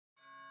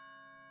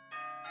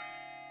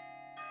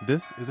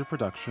This is a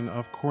production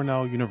of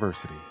Cornell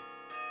University.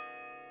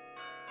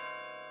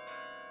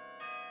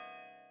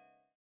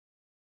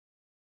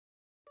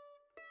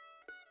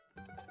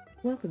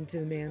 Welcome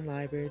to the Mann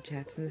Library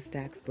Chats in the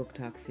Stacks Book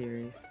Talk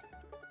series.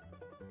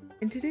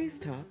 In today's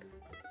talk,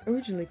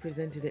 originally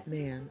presented at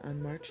Mann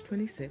on March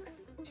 26,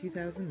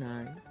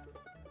 2009,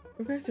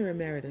 Professor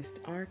Emeritus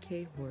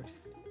R.K.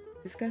 Horst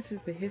discusses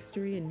the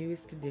history and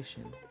newest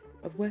edition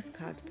of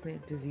Westcott's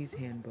Plant Disease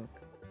Handbook.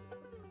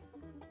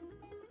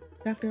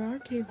 Dr.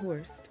 R.K.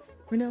 Horst,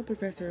 Cornell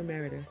Professor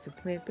Emeritus of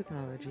Plant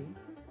Pathology,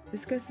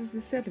 discusses the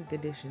 7th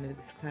edition of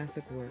this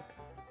classic work,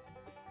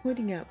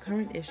 pointing out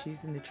current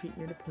issues in the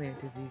treatment of plant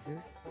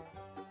diseases,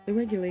 the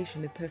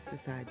regulation of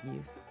pesticide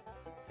use,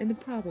 and the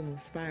problem of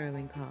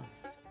spiraling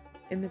costs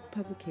in the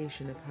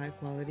publication of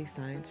high-quality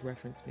science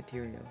reference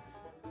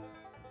materials.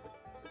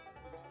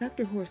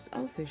 Dr. Horst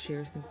also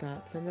shares some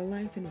thoughts on the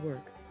life and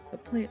work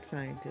of plant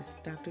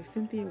scientist Dr.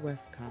 Cynthia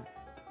Westcott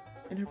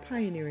and her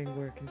pioneering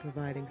work in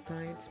providing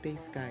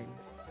science-based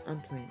guidance on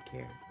plant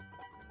care.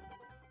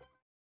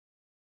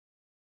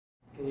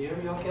 Can you hear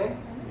me okay?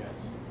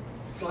 Yes.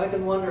 So I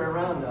can wander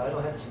around now. I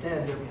don't have to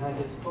stand here behind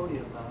this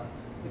podium now,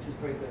 which is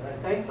very good. I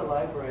thank the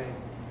library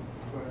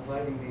for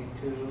inviting me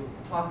to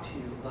talk to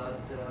you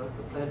about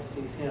the Plant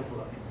Disease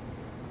Handbook.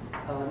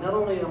 Not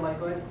only am I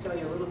going to tell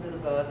you a little bit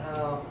about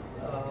how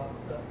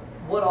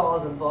what all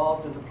is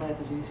involved in the Plant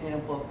Disease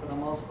Handbook, but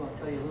I'm also going to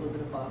tell you a little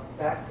bit about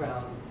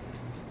background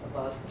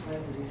about the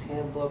Plant Disease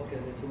Handbook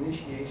and its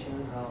initiation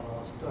and how it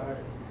all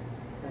started.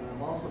 And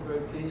I'm also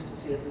very pleased to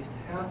see at least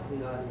half of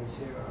the audience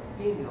here are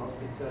females,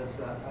 because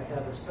I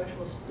have a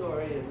special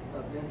story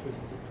of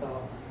interest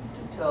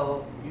to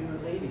tell you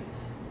ladies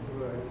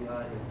who are in the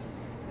audience.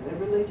 And it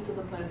relates to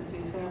the Plant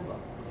Disease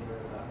Handbook, believe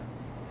it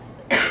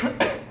or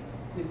not.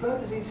 The Plant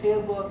Disease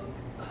Handbook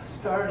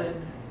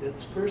started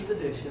its first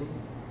edition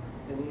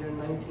in the year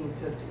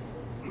 1950.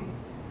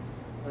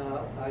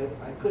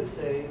 I could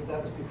say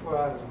that was before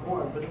I was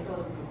born, but it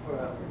wasn't before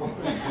I was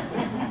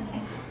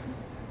born.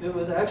 It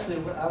was actually,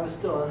 I was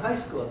still in high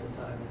school at the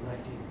time, in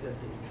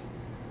 1950.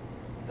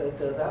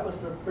 But that was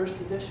the first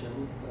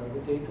edition, the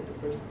date that the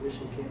first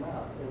edition came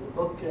out. And the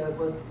book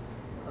was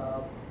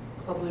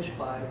published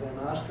by Van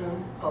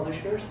Ostrom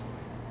Publishers,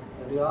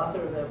 and the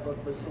author of that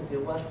book was Cynthia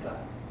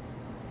Westcott.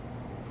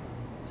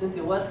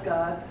 Cynthia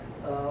Westcott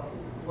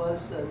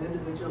was an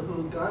individual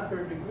who got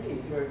her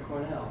degree here at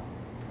Cornell.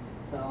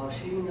 Now,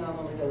 she not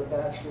only got a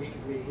bachelor's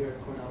degree here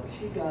at Cornell, but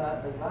she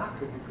got a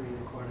doctorate degree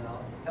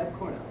at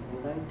Cornell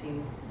in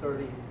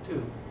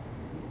 1932.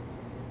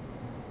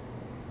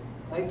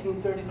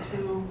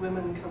 1932,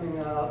 women coming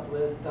out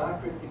with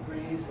doctorate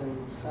degrees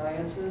in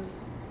sciences,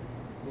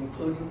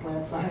 including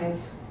plant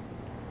science.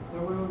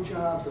 There were no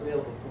jobs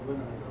available for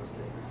women in those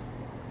days.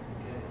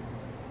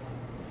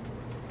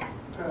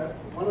 Okay.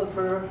 One of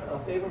her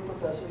favorite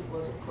professors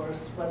was, of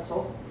course,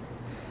 Wetzel.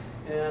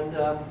 And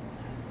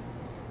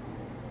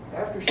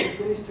after she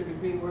finished her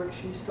degree work,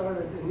 she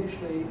started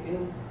initially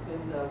in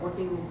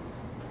working,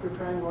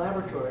 preparing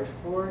laboratories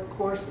for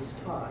courses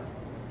taught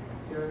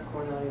here at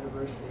Cornell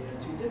University.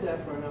 And she did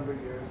that for a number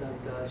of years. And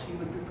she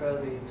would prepare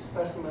the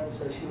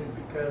specimens, she would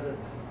prepare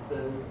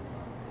the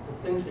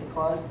things that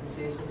caused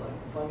diseases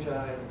like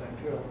fungi and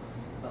bacterial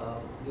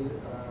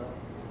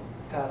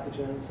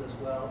pathogens, as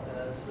well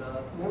as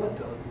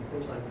nematodes and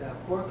things like that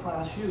for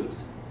class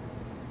use.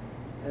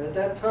 And at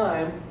that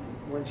time,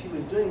 when she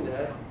was doing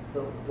that,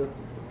 the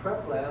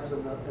prep labs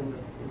and the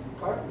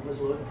department was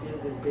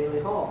located in Bailey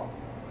Hall.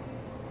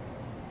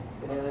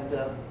 And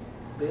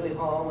Bailey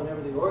Hall,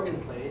 whenever the organ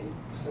played,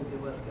 Cynthia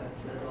Westcott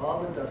said,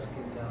 all the dust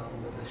came down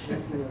with the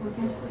shaking of the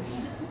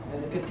building,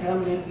 and it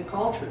contaminated the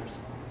cultures.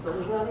 So it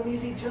was not an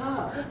easy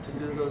job to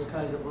do those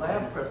kinds of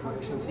lab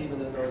preparations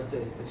even in those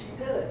days, but she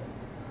did it.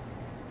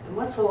 And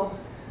Wetzel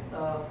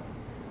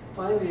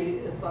finally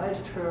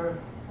advised her,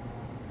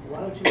 why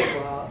don't you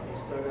go out and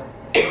start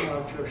putting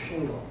out your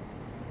shingle?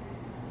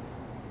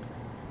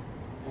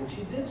 And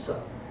she did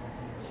so.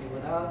 She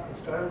went out and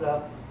started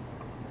up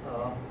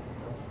a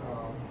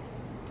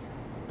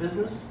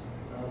business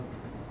of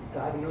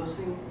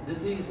diagnosing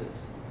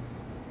diseases.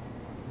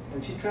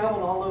 And she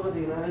traveled all over the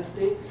United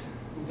States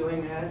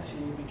doing that.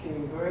 She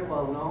became very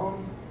well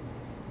known.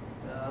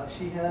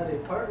 She had a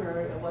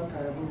partner at one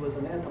time who was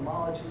an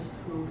entomologist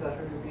who got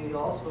her degree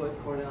also at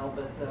Cornell,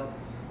 but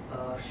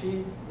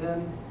she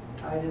then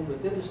tied in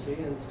with industry,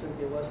 and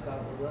Cynthia Westcott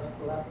was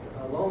left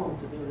alone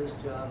to do this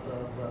job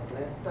of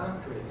plant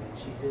doctorate, and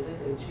she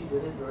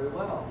did it very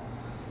well.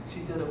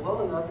 She did it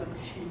well enough that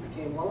she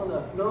became well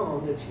enough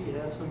known that she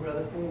had some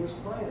rather famous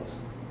clients,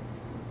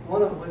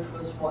 one of which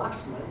was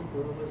Waxman,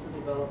 who was the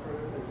developer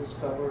and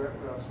discoverer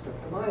of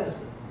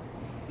streptomycin.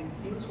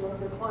 He was one of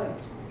her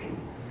clients.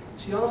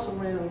 She also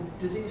ran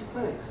disease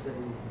clinics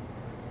in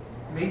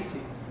Macy's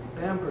and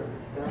Bamberger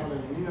down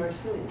in New York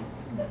City.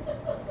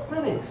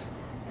 Clinics.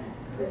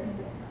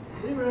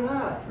 Believe it or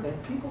not,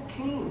 and people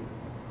came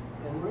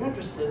and were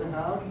interested in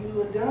how do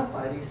you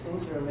identify these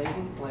things that are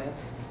making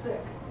plants sick.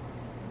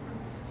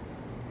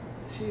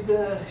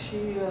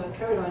 she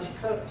carried on. She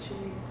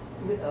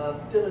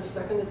did a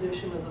second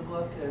edition of the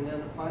book, and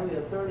then finally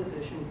a third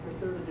edition. Her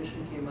third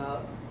edition came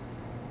out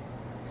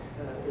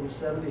in the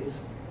 70s,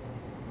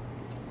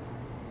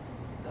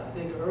 I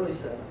think early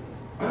 70s.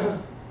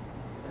 And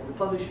the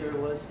publisher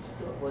was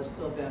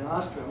still Van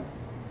Ostrom.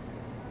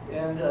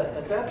 And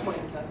at that point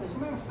in time, as a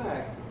matter of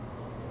fact,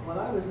 when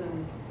I was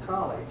in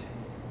college,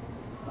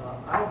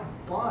 I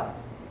bought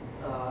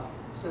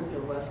Cynthia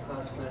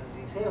Westcott's Plant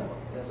Disease Handbook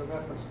as a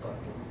reference book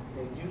and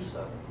made use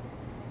of it.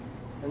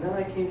 And then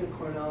I came to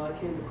Cornell. I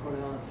came to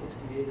Cornell in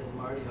 '68, as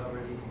Marty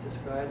already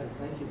described, and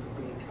thank you for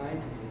being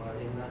kind to me,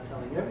 Marty, and not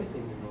telling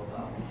everything you know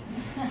about me.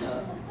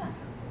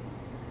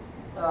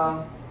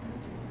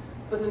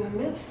 But in the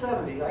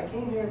mid-'70s, I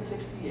came here in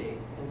 '68,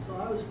 and so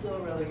I was still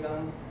a rather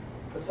young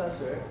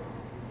professor,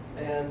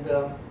 and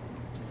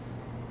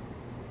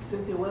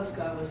Cynthia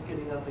Westcott was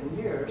getting up in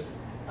years.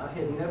 I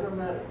had never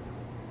met her.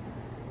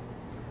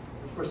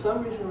 For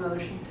some reason or other,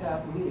 she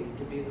tapped me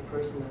to be the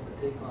person that would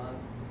take on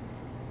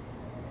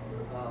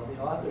the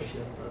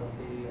authorship of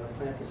the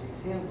Plant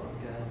Disease Handbook.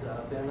 And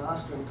Van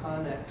Ostrom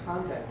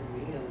contacted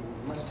me, and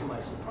much to my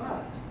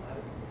surprise, I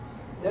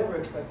never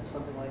expected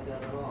something like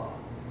that at all.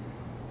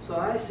 So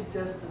I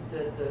suggested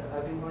that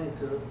I've been going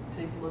to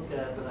take a look at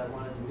it, but I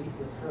wanted to meet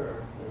with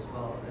her as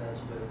well as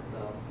with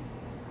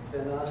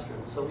Van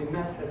Ostrom. So we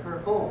met at her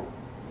home.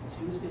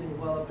 She was getting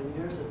well up in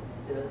years at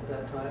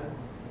that time,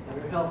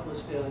 and her health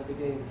was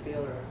beginning to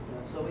fail her.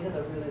 And so we had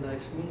a really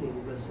nice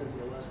meeting with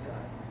Cynthia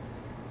Westcott.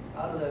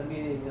 Out of that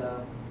meeting,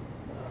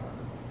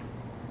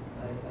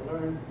 I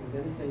learned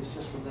many things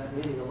just from that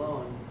meeting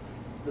alone.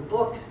 The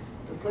book,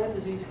 the Plant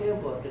Disease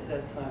Handbook at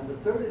that time, the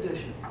third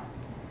edition,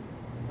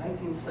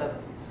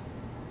 1970s.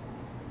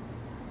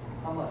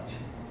 How much?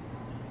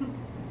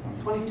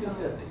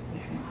 $22.50.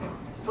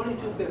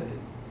 $22.50.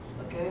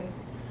 Okay.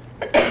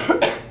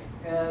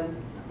 And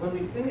when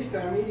we finished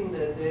our meeting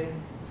that day,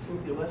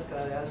 Cynthia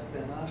Westcott asked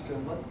Van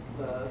Ostrom what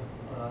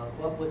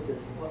would the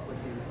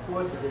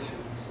fourth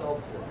edition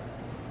sell for,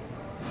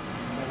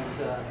 and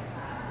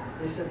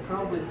they said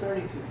probably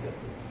 $32.50.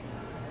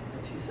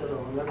 And she said,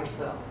 "It'll never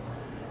sell.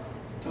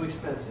 Too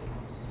expensive."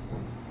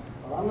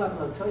 Well, I'm not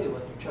going to tell you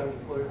what they're charging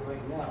for it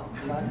right now.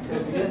 Not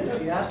until the end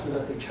if you ask me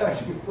what they're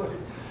charging for it.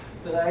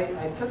 But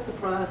I took the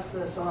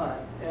process on,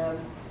 and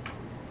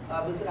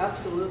I was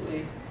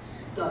absolutely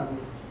stunned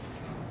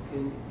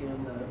in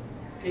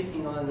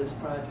taking on this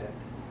project.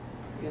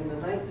 In the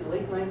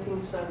late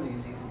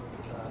 1970s,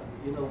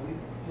 you know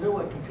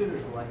what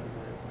computers were like in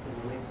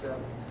the late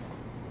 70s.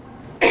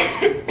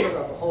 You filled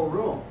up a whole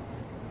room,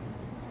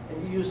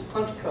 and you used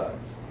punch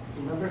cards.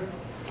 Remember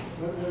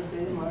those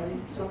days, Marty?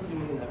 Some of you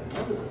may not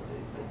remember those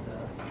days, but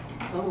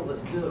some of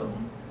us do.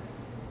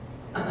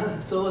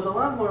 So it was a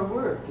lot more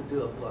work to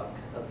do a book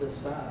of this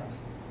size. As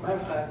a matter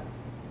of fact,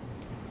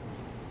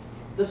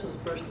 this is the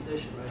first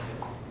edition right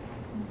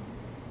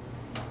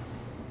here.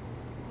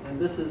 And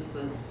this is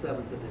the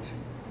 7th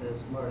edition,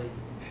 as Marty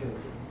showed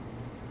you.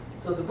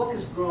 So the book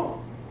has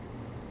grown.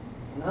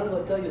 And I'm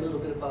going to tell you a little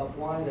bit about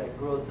why that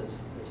growth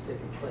has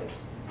taken place,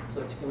 so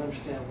that you can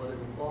understand what it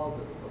involved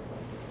with a book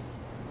like this.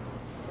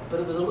 But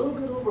it was a little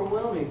bit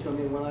overwhelming to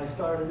me when I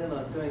started in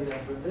on doing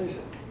that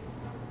revision,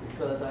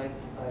 because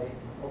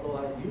although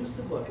I used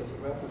the book as a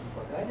reference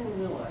book, I didn't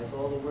realize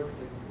all the work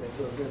that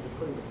goes into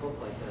putting a book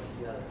like that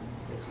together.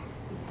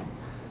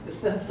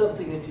 It's not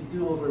something that you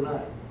do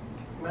overnight.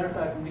 Matter of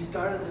fact, when we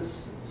started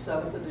this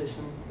 7th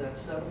edition, that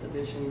 7th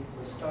edition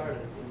was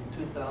started in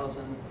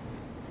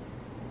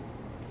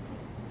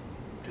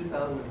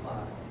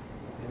 2005,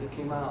 and it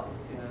came out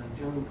in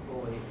June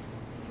 '08.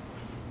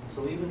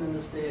 So even in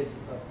this days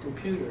of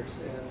computers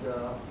and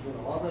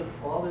all the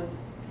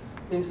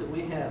things that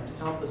we have to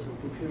help us in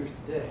computers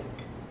today,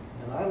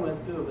 and I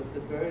went through with the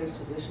various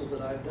editions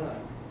that I've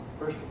done.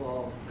 First of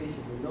all,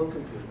 basically no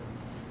computer.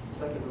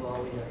 Second of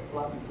all, we had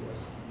floppy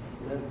disks.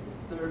 And then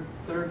the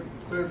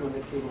third one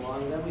that came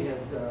along, and then we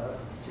had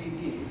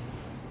CDs.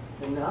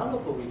 And now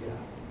look what we got.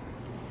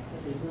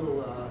 These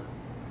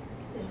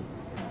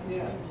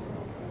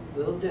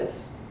little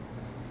discs.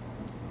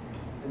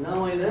 And not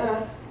only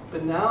that,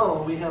 but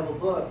now we have a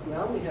book.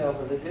 Now we have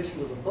an edition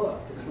of the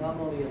book. It's not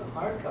only in a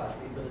hard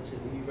copy, but it's in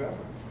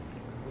e-reference,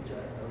 which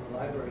the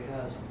library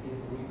has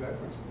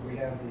e-reference. We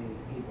have the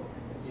e-book.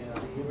 Yeah,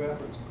 the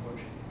e-reference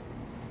portion.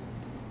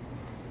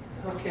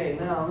 Okay,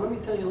 now let me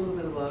tell you a little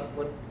bit about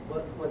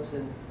what's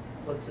in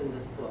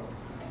this book.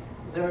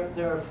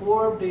 There are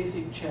 4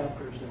 basic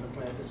chapters in the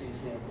Plant Disease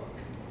Handbook,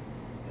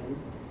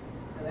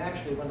 and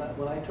actually when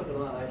I took it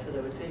on, I said I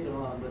would take it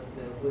on with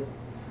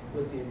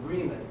the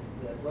agreement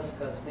that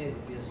Westcott's name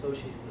would be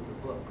associated with the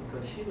book,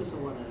 because she was the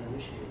one that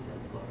initiated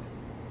that book.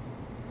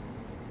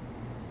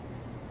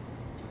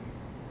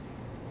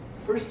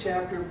 The first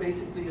chapter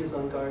basically is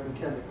on garden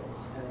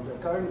chemicals, and the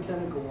garden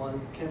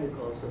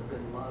chemicals have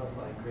been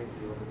modified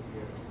greatly over the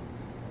years.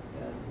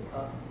 And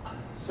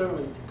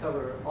certainly to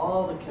cover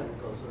all the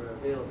chemicals that are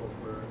available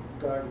for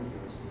garden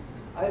use.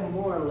 I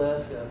more or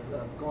less have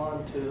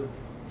gone to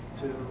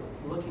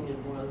looking at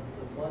more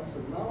the ones,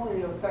 and not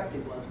only the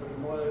effective ones, but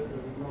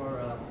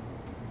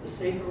the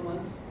safer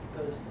ones,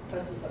 because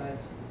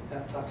pesticides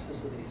have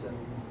toxicities, and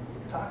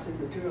toxic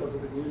materials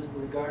have been used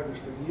in the gardens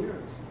for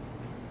years.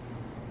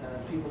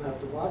 People have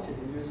to watch it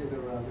and use it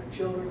around their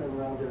children and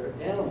around their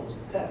animals,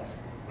 pets.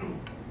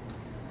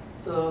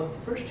 So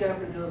the first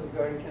chapter deals with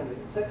garden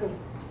chemistry. The second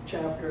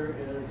chapter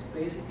is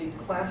basically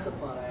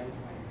classifying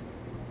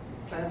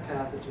plant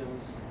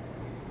pathogens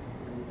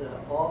and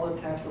all the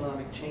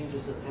taxonomic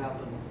changes that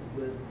happen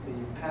with the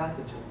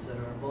pathogens that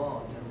are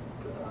involved in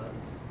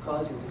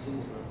causing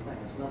disease in the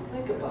plants. Now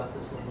think about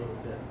this a little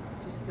bit.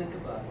 Just think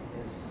about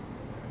this.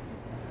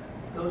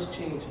 Those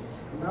changes.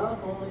 Not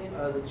only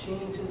are the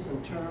changes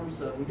in terms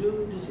of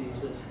new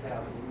diseases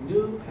happening,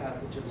 new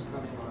pathogens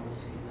coming on the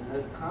scene, and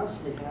it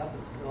constantly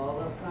happens, all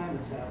the time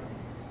it's happening.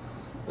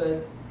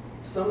 But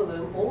some of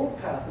the old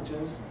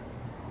pathogens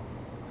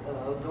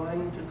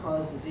going to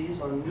cause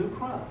disease on new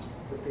crops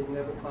that they've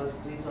never caused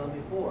disease on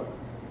before.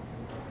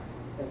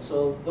 And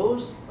so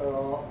those are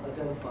all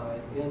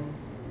identified in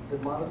the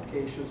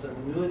modifications and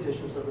the new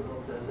editions of the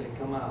book as they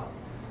come out.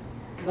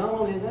 Not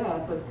only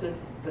that, but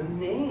the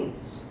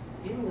names,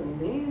 even the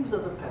names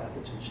of the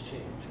pathogens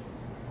change.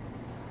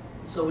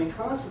 So we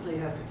constantly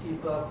have to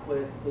keep up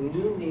with the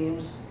new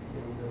names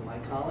in the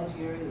mycology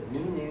area, the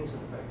new names in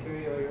the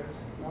bacteria area,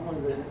 not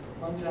only the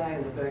fungi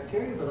and the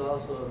bacteria, but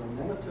also the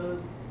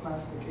nematode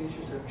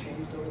classifications have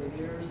changed over the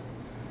years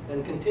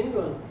and continue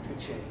to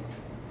change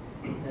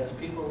as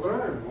people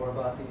learn more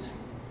about these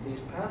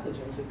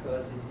pathogens that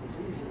cause these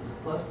diseases,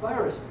 plus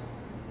viruses.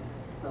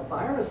 Now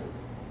viruses,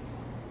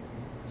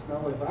 it's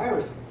not only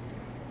viruses,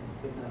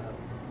 but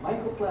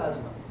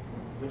mycoplasma,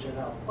 which are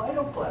now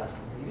phytoplasma.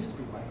 They used to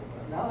be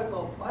mycoplasma. Now they're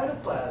called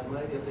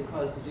phytoplasma if they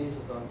cause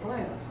diseases on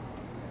plants.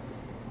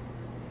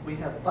 We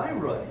have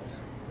viroids,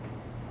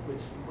 which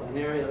is an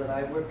area that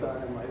I worked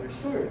on in my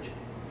research,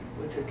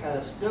 which are kind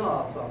of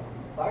spin-offs off of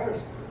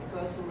viruses that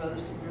cause some rather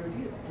severe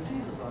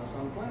diseases on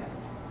some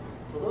plants.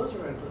 So those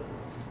are included.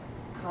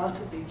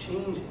 Constantly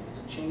changing. It's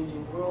a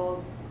changing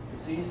world.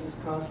 Diseases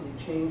constantly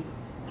change.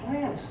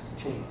 Plants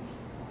change.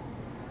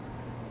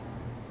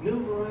 New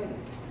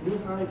varieties, new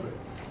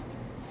hybrids,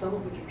 some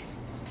of which are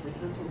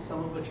resistant,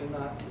 some of which are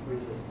not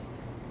resistant.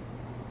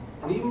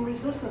 And even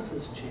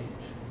resistances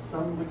change.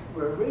 Some which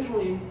were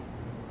originally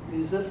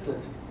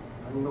resistant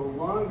are no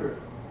longer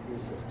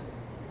resistant.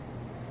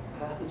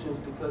 Pathogens,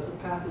 because the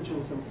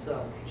pathogens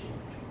themselves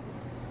change.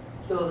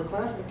 So the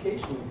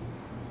classification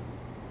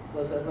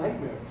was a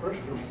nightmare at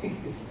first for me.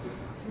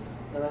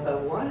 And I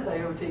thought, why did I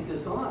ever take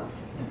this on?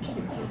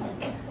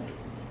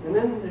 And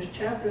then there's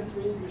chapter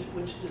 3,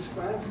 which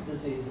describes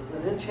diseases.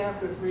 And in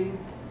chapter 3,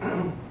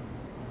 I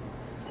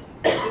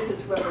think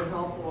it's rather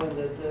helpful in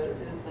that the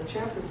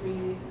chapter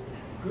 3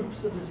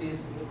 groups of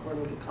diseases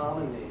according to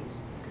common names.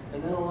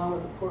 And then along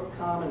with the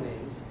common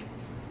names,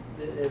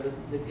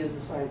 that gives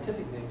the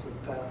scientific names of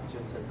the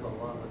pathogens that go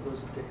along with those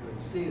particular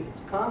diseases.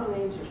 Common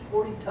names, there's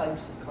 40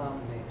 types of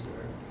common names that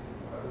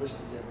are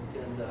listed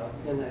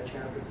in that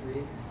chapter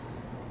 3.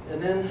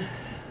 And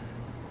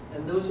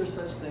those are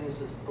such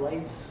things as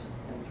blights,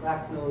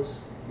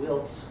 anthracnose,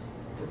 wilts,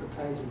 different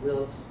kinds of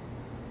wilts.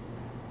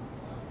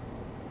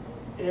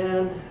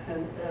 And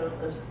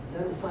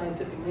then the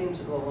scientific names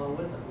that go along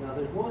with them. Now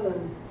there's more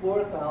than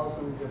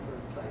 4,000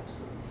 different types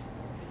of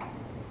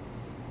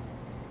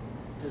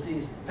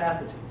disease,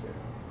 pathogens there,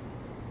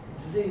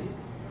 diseases.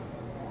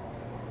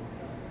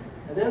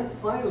 And then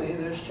finally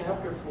there's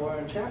chapter 4,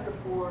 and chapter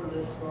 4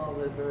 lists all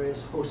the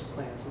various host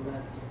plants, and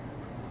that's,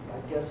 I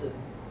guess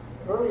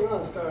early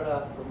on it started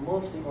out for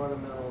mostly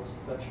ornamentals,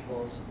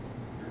 vegetables,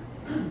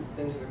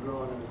 things that are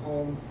grown in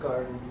home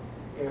garden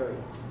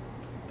areas.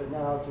 But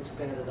now it's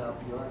expanded out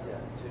beyond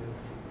that to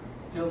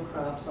field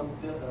crops. Some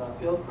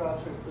field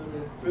crops are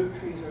included, fruit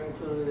trees are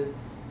included,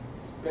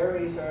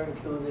 berries are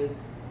included,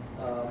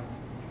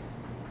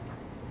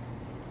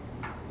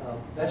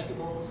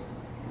 vegetables,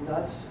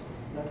 nuts,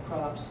 nut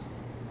crops.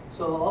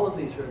 So all of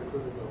these are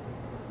included.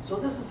 So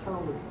this is how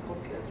the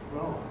book has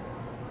grown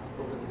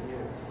over the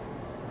years.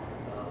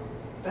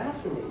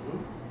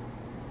 Fascinating.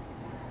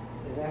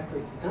 And after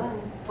it's done,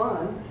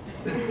 fun.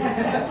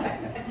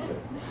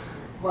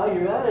 While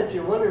you're at it,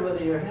 you wonder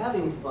whether you're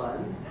having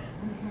fun.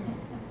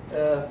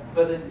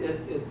 But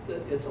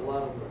it's a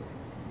lot of work.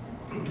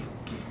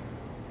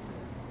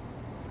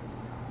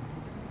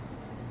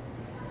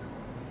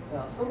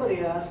 Now,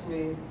 somebody asked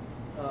me,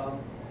 I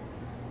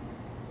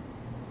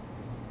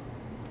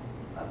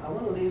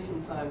want to leave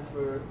some time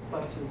for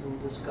questions and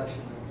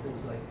discussion and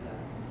things like that.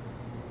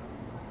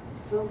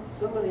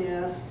 Somebody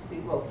asked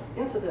me, well,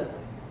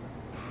 incidentally,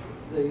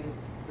 the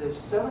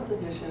 7th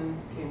edition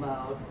came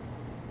out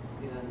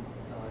in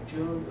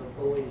June of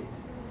 2008.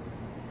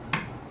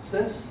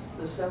 Since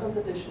the 7th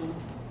edition,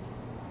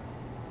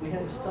 we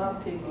had to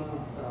stop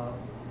taking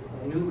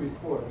new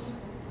reports.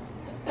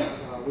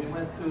 We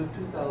went through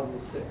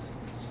 2006.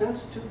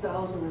 Since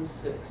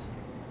 2006,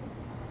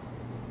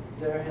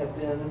 there have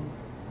been, and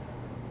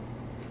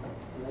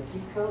I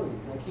keep counting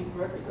these, I keep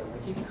records of them,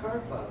 I keep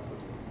card files of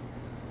these.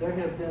 there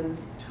have been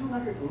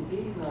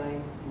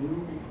 289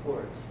 new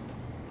reports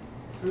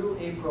through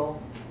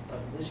April of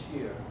this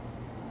year,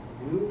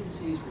 new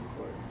disease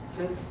reports,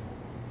 since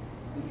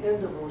the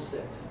end of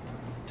 '06.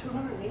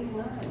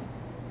 289.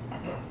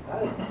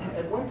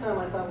 At one time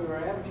I thought we were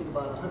averaging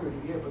about 100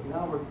 a year, but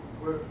now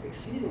we're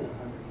exceeding 100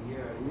 a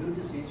year in new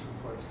disease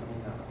reports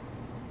coming out.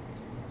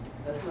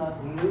 That's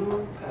not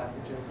new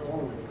pathogens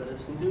only, but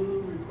it's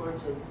new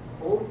reports of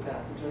old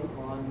pathogen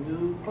on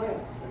new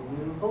plants and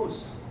new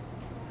hosts.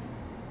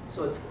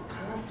 So it's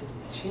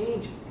constantly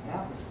changing the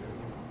atmosphere.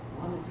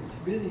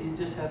 It's really, you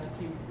just have to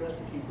keep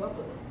up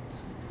with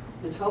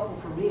it. It's helpful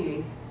for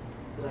me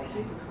that I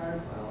keep a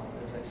card file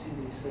as I see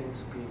these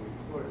things being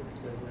reported,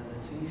 because then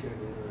it's easier to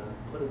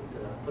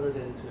put it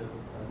into a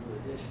new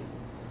edition.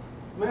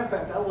 Matter of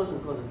fact, I was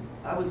at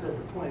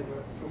the point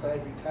where, since I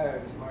had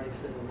retired, as Marty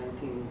said, in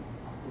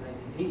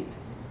 1998,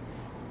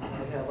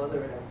 I have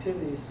other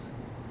activities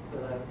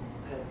that I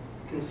had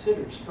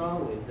considered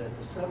strongly that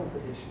the 7th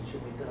edition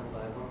should be done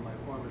by one of my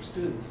former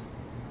students.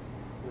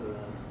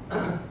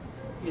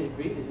 He had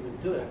agreed that he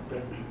would do it,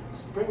 but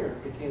Springer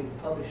became the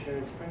publisher,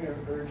 and Springer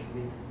urged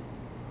me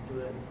to do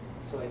it,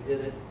 so I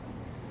did it.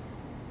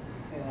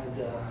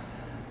 And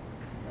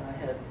I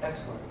had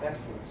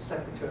excellent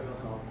secretarial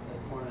help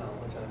at Cornell,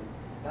 which I'm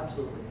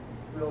absolutely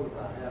thrilled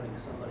about, having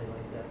somebody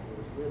like that who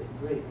was really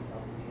great in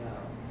helping me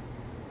out.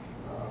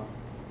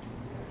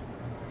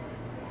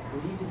 We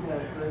need to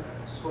have good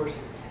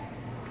sources.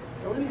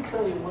 Now let me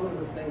tell you one of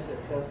the things that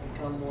has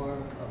become more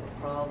of a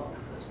problem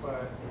as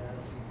far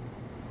as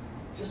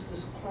just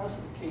this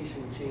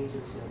classification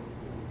changes in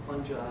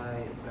fungi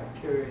and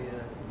bacteria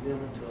and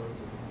nematodes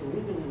and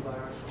even in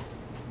viruses.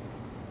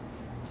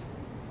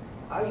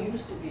 I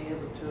used to be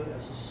able to,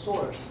 as a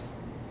source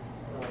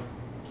of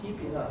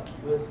keeping up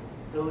with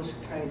those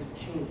kinds of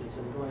changes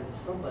and going to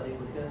somebody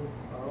within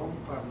our own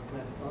department of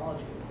plant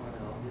pathology at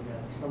Cornell, we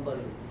had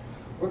somebody who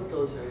worked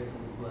those areas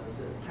and was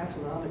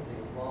taxonomically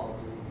involved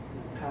in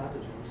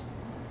pathogens.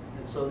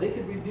 And so they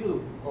could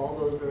review all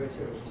those various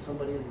areas. There's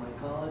somebody in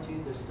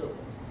mycology, there still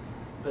is.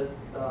 But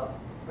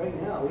right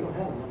now, we don't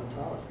have a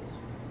nematologist.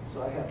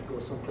 So I have to go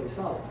someplace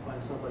else to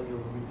find somebody who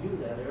will review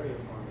that area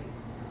for me.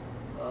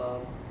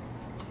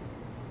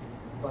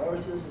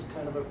 Viruses is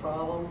kind of a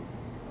problem.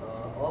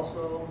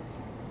 Also,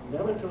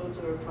 nematodes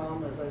are a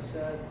problem, as I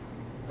said.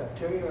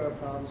 Bacteria are a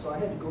problem. So I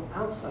had to go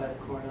outside of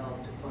Cornell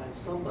to find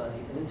somebody,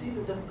 and it's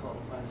even difficult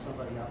to find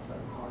somebody outside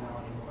of Cornell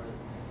anymore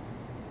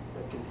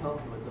that can help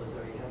you with those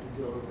areas. You have to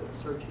do a little bit of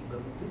searching, but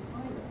we do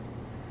find them.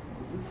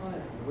 We do find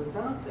them. And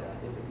without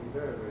that, it would be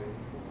very, very,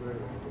 very,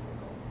 very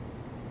difficult.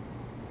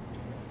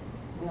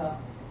 Now,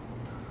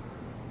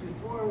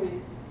 before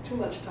too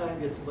much time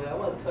gets away, I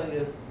want to tell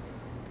you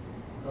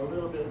a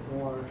little bit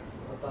more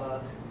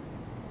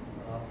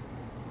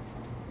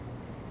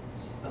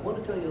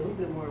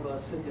about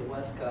Cynthia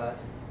Westcott.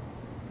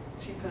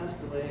 She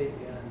passed away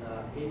in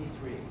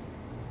 '83.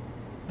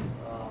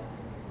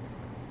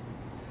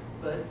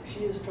 But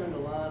she has turned a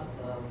lot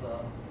of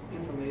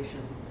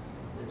information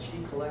that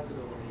she collected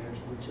over the years,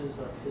 which is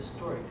of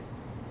historic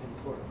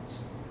importance.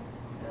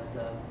 And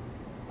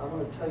I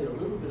want to tell you a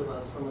little bit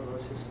about some of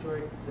those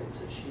historic things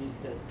that she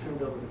had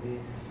turned over to me,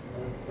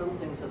 and some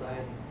things that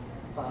I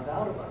found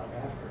out about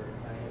after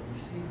I had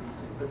received these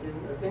things. But there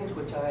are things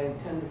which I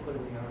intend to put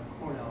in the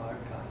Cornell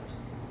archives.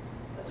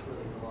 That's where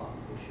they belong.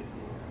 They should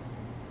be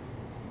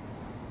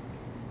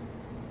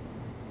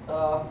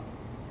there.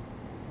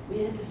 We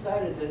had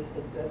decided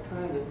at that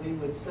time that we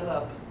would set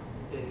up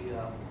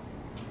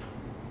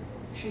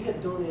she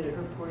had donated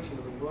her portion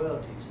of the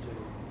royalties to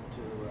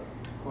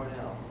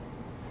Cornell.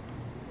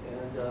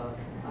 And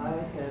I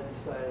had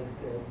decided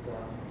that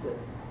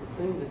the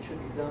thing that should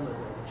be done with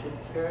it should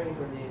carry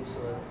her name so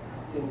that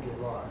it didn't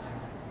get lost,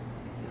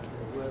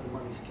 and where the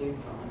monies came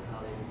from and how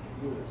they would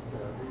be used.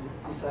 We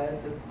decided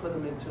to put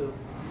them into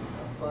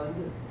a fund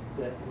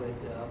that would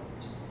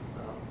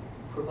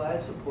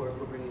provide support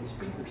for bringing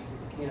speakers to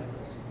the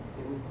campus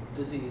in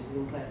disease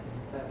and plant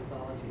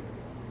pathology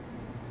area.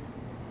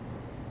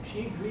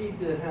 She agreed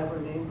to have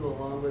her name go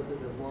along with it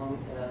as long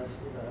as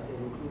it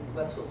included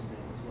Wetzel's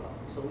name as well.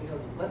 So we have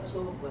the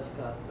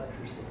Wetzel-Westcott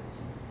lecture series,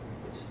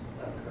 which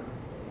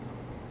currently.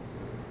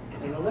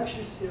 And the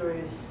lecture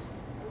series,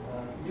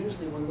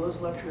 usually when those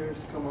lectures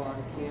come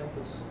on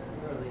campus,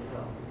 where are they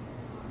held?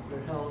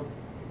 They're held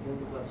in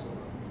the Wetzel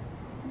room.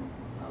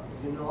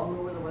 Do you all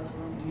know where the Wetzel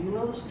room? Do you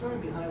know the story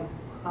behind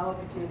how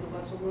it became the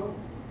Wetzel room?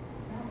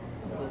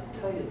 I'll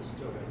tell you the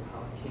story of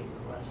how it came to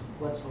the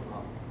Wetzel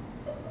room.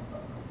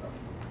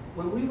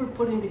 When we were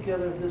putting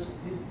together these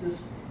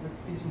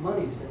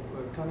monies that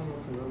were coming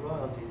in from the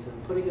royalties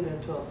and putting it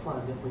into a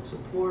fund that would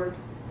support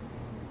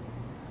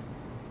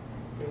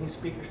bringing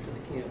speakers to the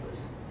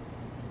campus,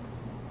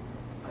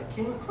 I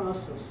came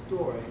across a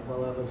story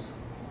while I was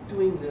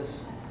doing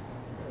this,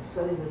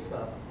 setting this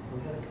up.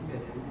 We had a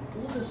committee, and we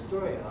pulled this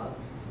story out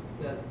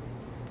that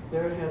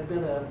there had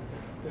been there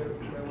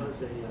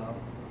was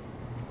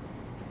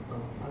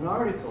an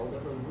article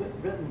that was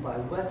written by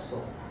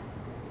Wetzel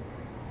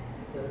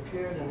that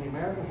appeared in the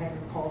American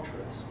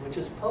Agriculturist, which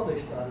is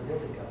published out of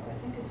Ithaca. I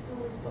think it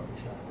still is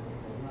published out of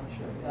Ithaca. I'm not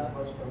sure. It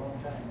was for a long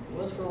time. It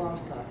was for a long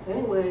time.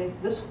 Anyway,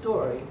 this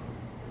story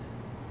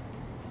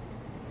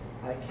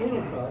I came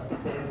across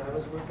because I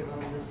was working on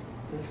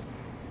this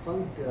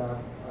fund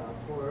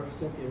for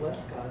Cynthia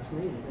Westcott's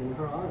name in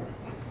her honor.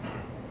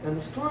 And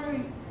the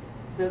story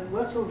that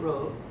Wetzel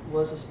wrote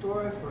was a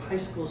story for high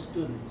school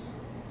students.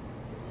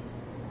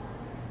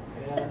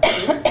 And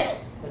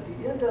at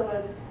the end of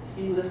it,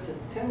 he listed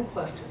 10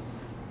 questions.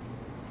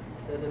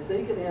 That if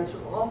they could answer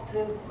all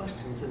 10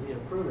 questions in the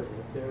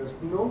affirmative, there is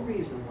no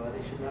reason why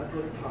they should not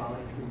go to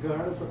college,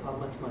 regardless of how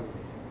much money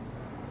they have.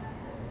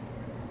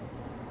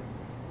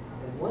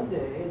 And one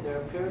day, there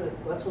appeared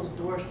at Wetzel's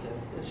doorstep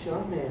this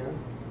young man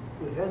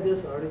who had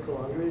this article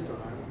under his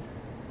arm,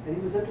 and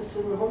he was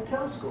interested in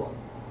hotel school.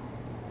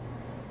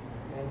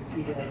 And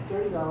he had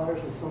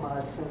 $30 and some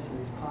odd cents in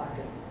his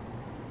pocket.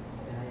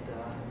 And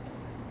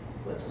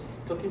Wetzel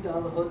took him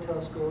down to the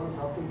hotel school and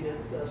helped him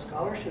get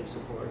scholarship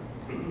support.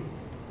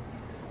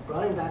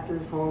 Brought him back to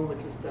his home,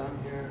 which was down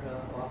here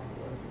off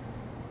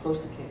close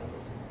to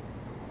campus.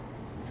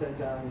 Sat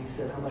down and he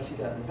said, "How much you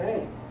got in the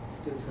bank?" The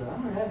student said, "I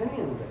don't have any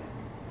in the bank."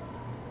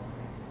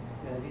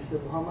 And he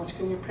said, "Well, how much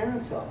can your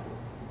parents help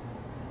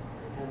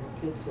you?" And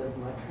the kid said,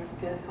 "My parents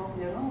can't help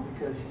me at all,"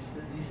 because he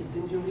said,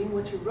 "Didn't you mean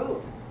what you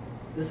wrote?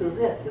 This is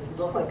it. This is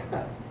all I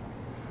got."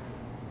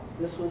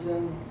 This was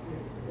in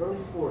the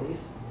early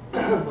 40s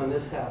when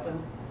this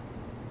happened.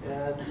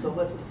 And so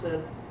Wetzel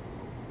said,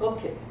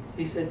 "Okay."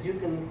 He said, "You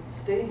can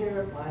stay here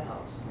at my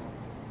house,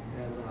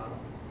 and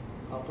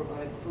I'll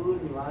provide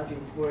food and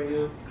lodging for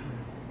you,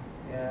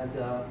 and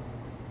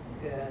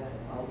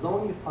I'll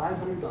loan you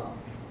 $500,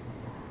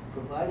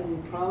 provided you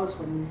promise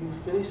when you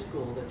finish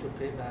school that you'll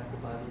pay back the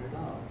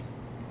 $500.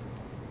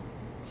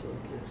 So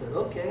the kid said,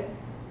 "Okay."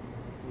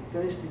 He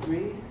finished a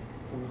degree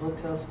from the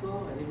hotel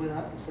school, and he went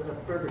out and set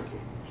up Burger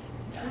King.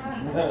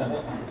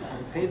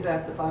 And paid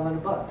back the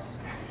 $500.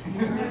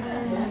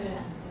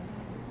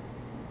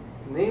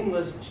 His name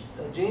was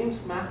James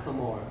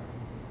McLemore.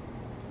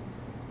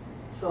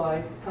 So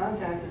I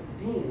contacted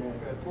the dean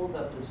after I pulled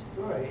up this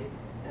story,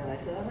 and I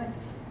said, "I'd like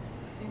to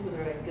see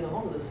whether I can get a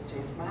hold of this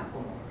James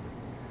McLemore."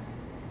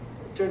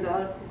 It turned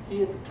out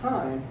he, at the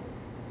time,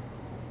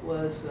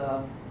 was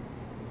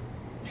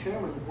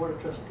chairman of the board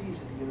of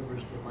trustees at the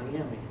University of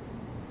Miami.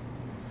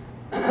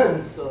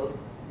 So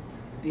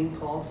the dean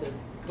called and said,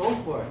 "Go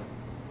for it."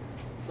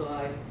 So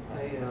I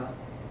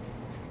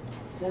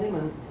sent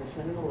him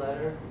a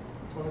letter,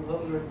 told him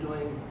what we were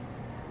doing,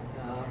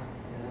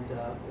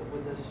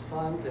 with this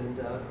fund, and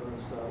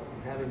was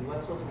having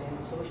Wetzel's name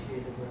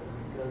associated with it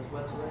because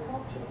Wetzel had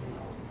helped him.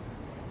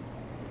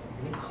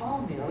 And he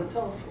called me on the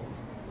telephone.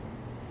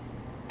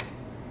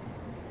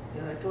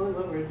 And I told him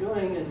what we were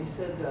doing, and he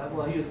said,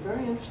 well, he was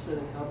very interested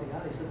in helping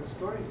out. He said, "The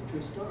story is a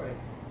true story."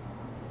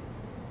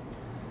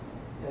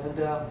 And,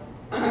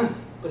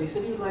 but he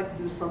said he would like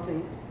to do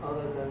something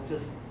other than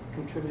just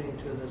contributing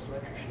to this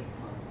lectureship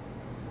fund.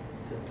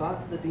 He said,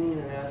 "Talk to the dean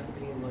and ask the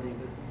dean what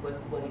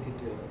he could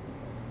do."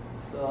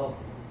 So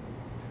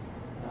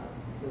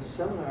the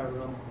seminar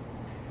room,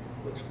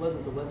 which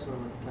wasn't the Wetzel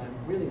room at the time,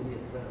 really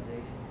needed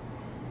renovation.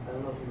 I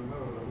don't know if you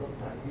remember what it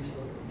looked like.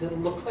 It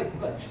didn't look like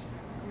much.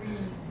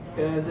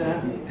 And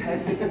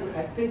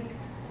I think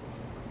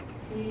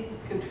he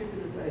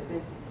contributed,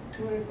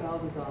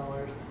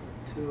 $200,000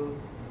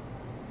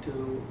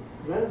 to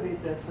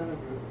renovate that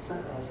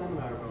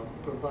seminar room,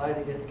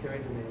 providing it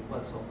carried the name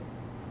Wetzel.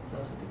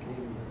 Thus it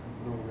became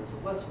known as the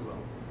Wetzel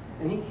room.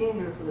 And he came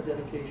here for the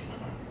dedication.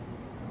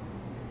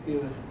 He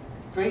was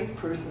a great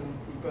person.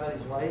 He brought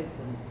his wife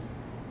and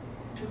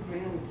 2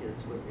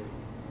 grandkids with him.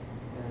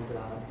 And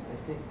I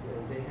think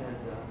they had,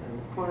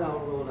 and Cornell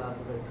rolled out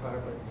the red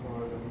carpet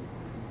for them.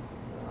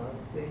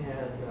 They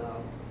had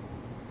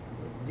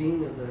the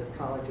dean of the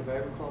College of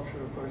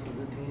Agriculture, of course, and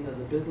the dean of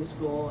the business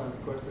school, and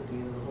of course the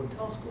dean of the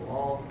hotel school,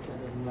 all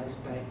attended a nice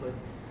banquet.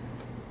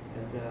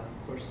 And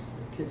of course,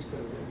 the kids could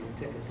have written a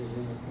ticket to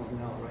dinner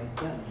Cornell right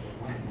then.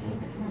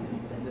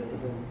 And there would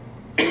have been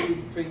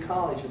three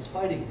colleges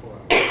fighting for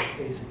them,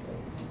 basically.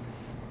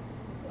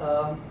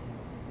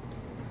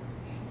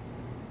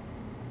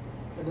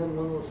 And then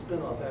one little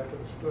spin-off after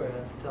the story I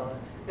have to tell it.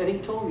 And he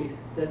told me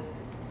that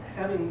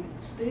having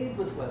stayed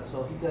with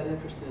Wetzel, he got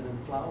interested in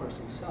flowers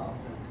himself.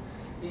 And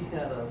he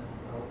had a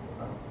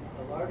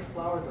large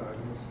flower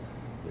garden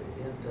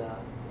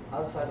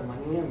outside of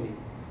Miami.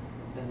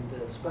 And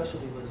the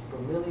specialty was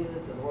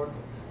bromeliads and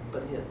orchids.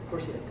 But he had, of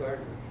course, he had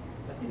gardeners.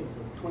 I think it was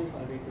a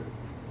 25-acre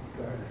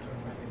garden.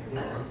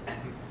 Yeah.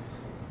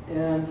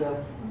 And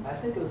I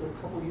think it was a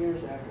couple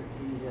years after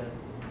he had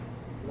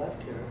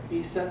left here,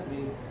 he sent me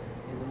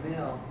in the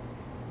mail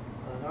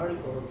an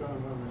article that was done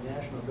in one of the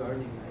National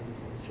Gardening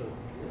magazines. It showed,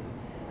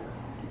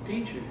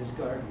 featured his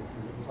gardens,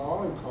 and it was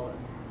all in color.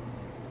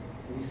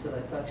 And he said,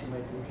 "I thought you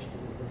might be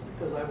interested in this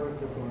because I work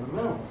with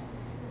ornamentals."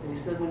 And he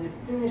said, "When you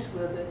finish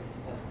with it,"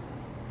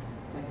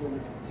 thank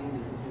goodness the dean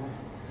isn't here.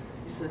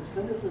 He said,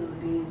 send it to the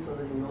dean so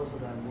that he knows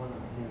that I'm one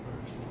of the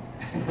members.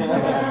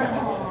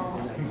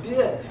 And I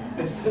did.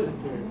 I sent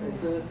it to him. I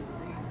sent it to the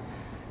dean.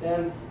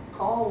 And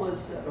Call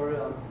was,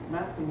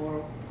 Matt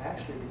DeMore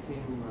actually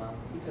became,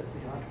 he got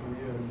the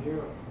Entrepreneur of the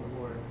Year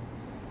award.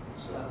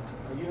 So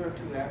a year or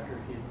two after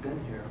he had been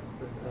here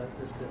with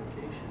this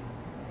dedication.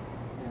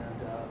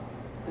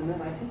 And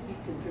then I think he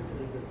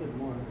contributed a good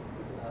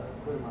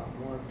amount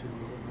more to the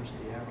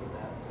university after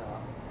that.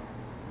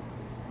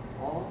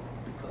 All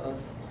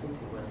because of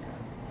Cynthia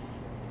Westcott.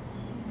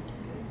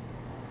 Okay.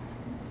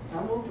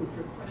 I'm open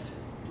for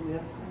questions. Do we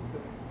have time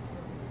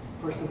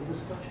for some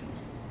discussion?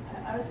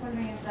 I was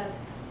wondering if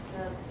that's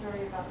the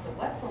story about the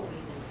Wetzel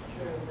weed is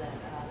true, that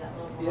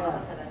little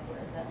melodic that I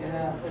is that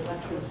yeah,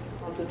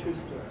 it's a true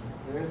story.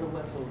 There is a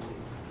Wetzel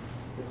weed.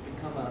 It's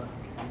become a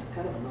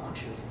kind of a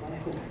noxious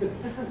plant.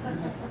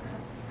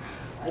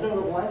 I don't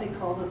know why they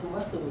called it the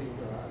Wetzel weed.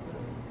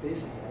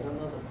 Basically, I don't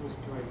know the full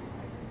story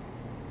behind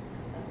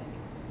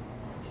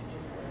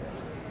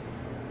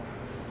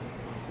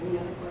it. Any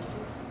other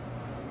questions?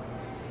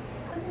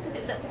 I was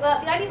interested,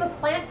 the idea of a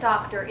plant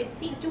doctor, it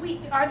seems,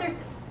 are there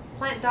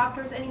plant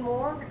doctors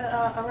anymore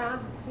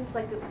around? It seems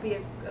like it would be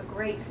a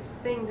great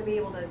thing to be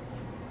able to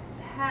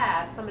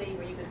have somebody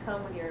where you could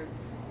come with your,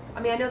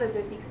 I mean, I know that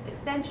there's the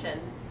extension.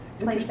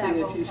 Interesting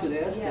that you should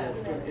ask that.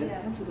 And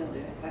yeah.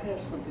 incidentally, I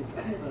have something,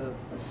 I have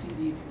a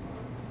CD from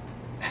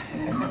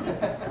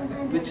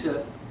which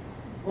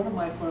one of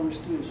my former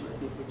students, I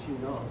think which you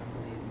know,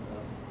 named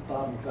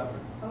Bob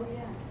McGovern. Oh,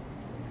 yeah.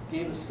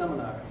 Gave a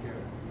seminar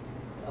here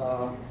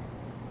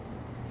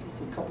just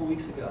a couple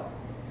weeks ago.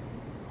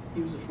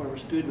 He was a former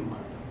student of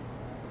mine,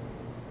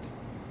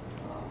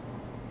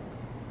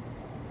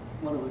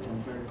 one of which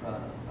I'm very proud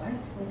of. I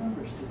have a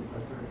number of students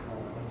I'm very proud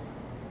of.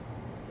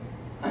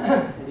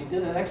 And he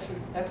did an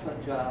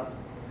excellent job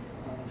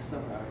on his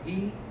seminar.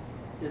 He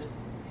is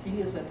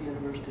at the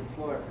University of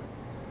Florida.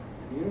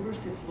 And the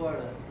University of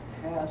Florida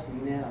has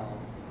now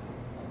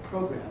a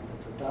program.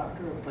 It's a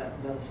Doctor of Plant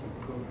Medicine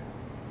program.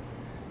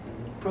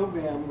 And the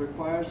program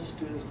requires the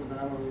students to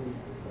not only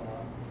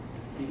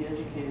be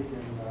educated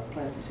in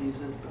plant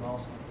diseases, but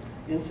also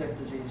insect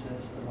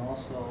diseases, and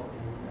also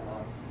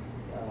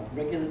in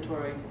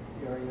regulatory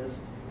areas.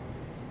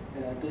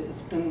 And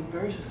it's been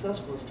very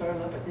successful. It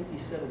started up, I think he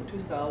said, in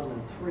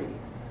 2003.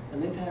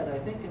 And they've had, I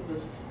think it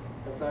was,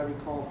 as I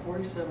recall,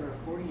 47 or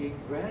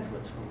 48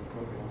 graduates from the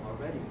program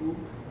already, who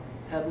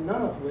have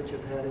none of which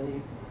have had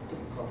any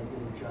difficulty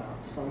getting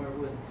jobs. Some are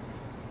with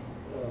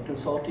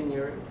consulting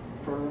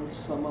firms,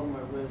 some of them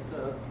are with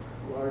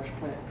large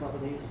plant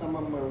companies, some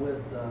of them are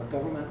with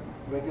government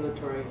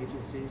regulatory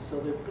agencies. So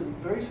they've been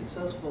very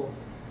successful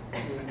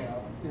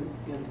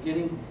in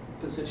getting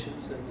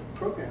positions, and the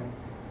program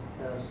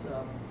has,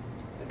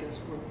 I guess,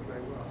 worked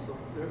very well. So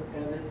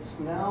and it's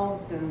now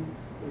been,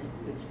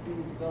 it's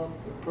being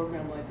developed, a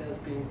program like that is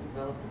being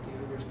developed at the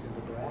University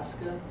of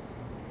Nebraska,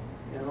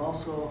 and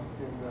also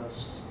in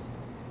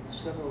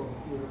several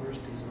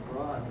universities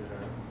abroad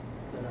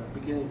that are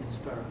beginning to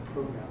start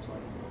programs like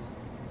this.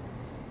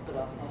 But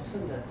I'll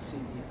send that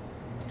CD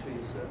to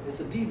you. So it's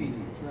a DVD.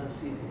 It's not a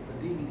CD. It's a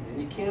DVD,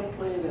 and you can't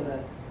play it on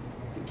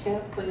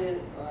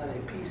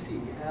a PC.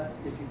 You have,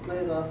 if you play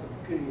it off a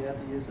computer, you have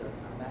to use a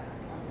Mac.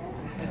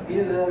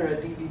 Either that or a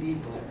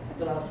DVD player.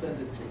 But I'll send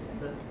it to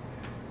you.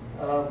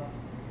 But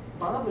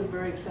Bob was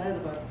very excited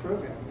about the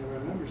program. There were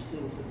a number of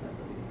students that met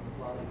with him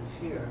while he was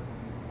here.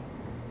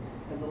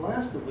 And the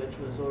last of which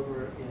was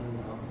over in,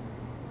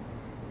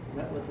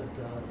 met with it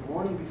the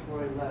morning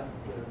before I left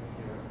here,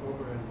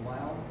 over in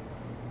Wild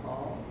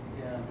Hall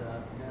and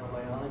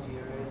nanobiology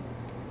area.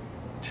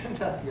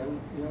 Turned out the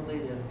young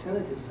lady had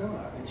attended his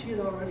seminar, and she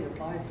had already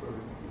applied for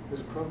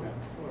this program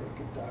before,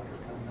 a Doctor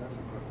of Plant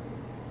Medicine program.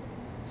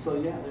 So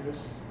yeah,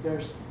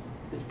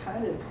 it's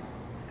kind of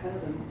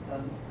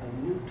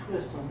a new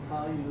twist on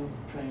how you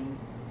train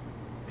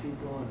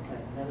people in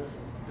plant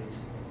medicine,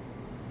 basically.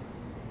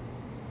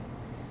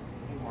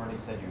 You already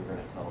said you were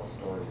going to tell a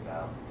story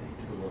about the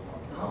tulip on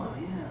the Oh,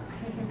 yeah.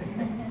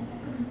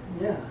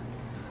 Yeah.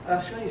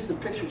 I'll show you some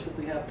pictures if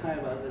we have time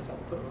about this. I'll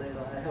put it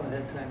later. I haven't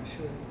had time to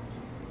show you.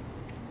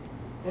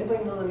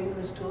 Anybody know the name of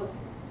this tulip?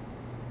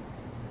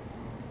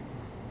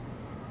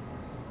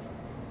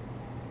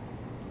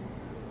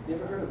 You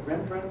ever heard of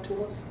Rembrandt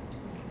tulips?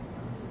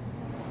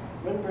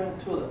 Rembrandt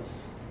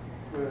tulips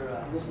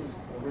were, this is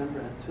a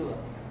Rembrandt tulip.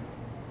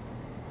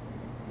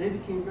 They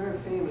became very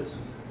famous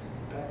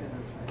back in the,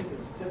 I think it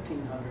was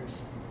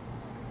 1500s.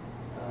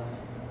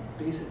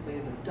 Basically,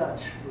 the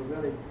Dutch were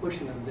really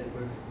pushing them. They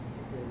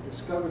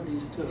discovered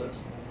these tulips,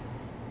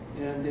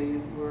 and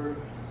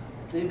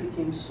they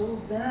became so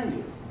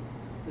valued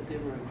that they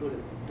were included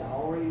in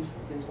dowries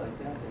and things like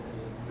that. They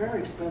were very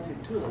expensive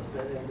tulips,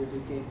 but they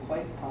became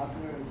quite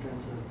popular in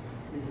terms of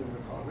the reason they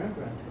were called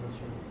Rembrandt tulips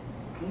was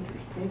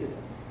painters painted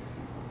them.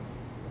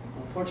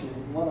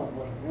 Unfortunately, one of them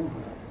wasn't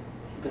Rembrandt,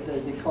 but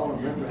they call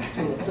them Rembrandt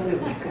tulips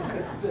anyway.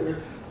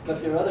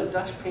 But there are other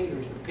Dutch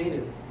painters that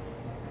painted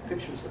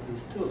pictures of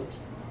these tulips.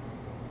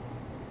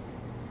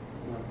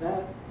 Now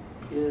that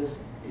is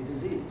a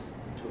disease,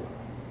 tulip.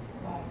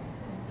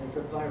 It's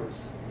a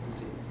virus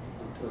disease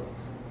on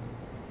tulips.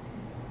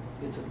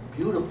 It's a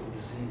beautiful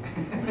disease.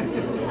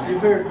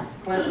 You've heard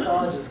plant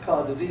pathologists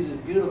call diseases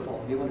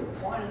beautiful. You wonder,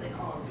 why do they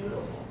call them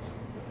beautiful?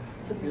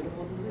 It's a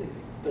beautiful disease.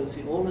 But it's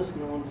the oldest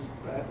known,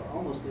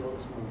 almost the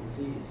oldest known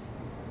disease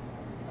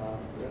on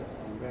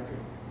record.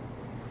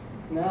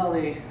 Now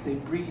they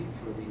breed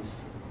for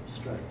these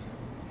stripes.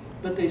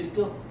 But there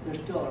still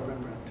are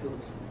Rembrandt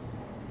tulips in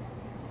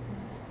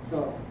it.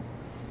 So,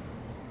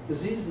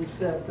 diseases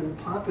have been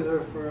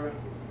popular for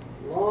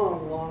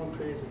long, long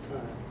periods of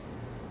time.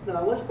 Now,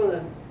 I was going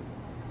to,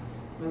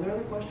 were there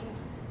other questions?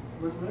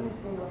 Was there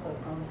anything else I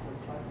promised to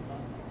talk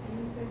about?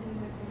 You said you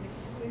were from the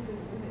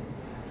Cleveland women.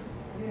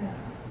 Yeah.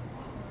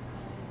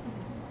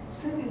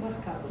 Cynthia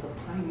Westcott was a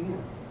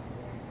pioneer.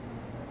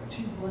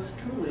 She was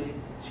truly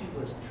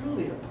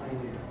a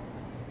pioneer.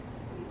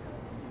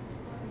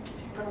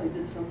 She probably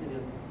did something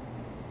that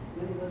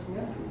many of us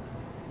never do.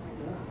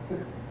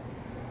 Yeah.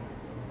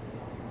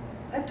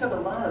 That took a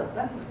lot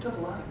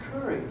of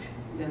courage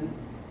in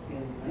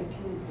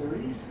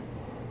 1930s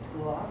to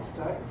go out and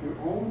start your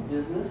own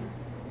business.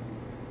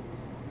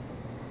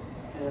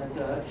 And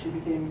she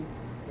became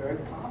very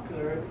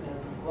popular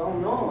and well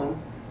known,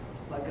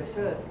 like I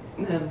said.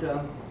 And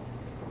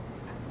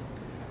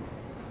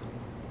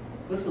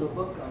this is a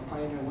book on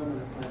pioneer women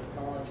in plant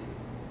pathology.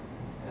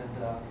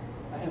 And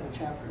I have a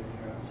chapter in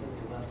here on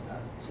Cynthia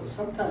Westcott. So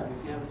sometime,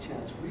 if you have a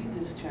chance, read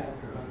this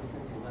chapter on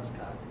Cynthia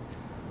Westcott.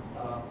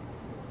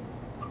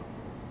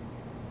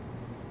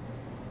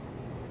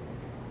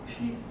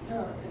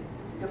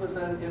 It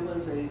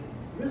was a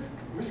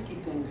risky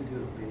thing to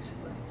do,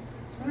 basically.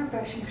 As a matter of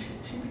fact,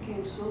 she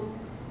became so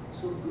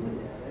good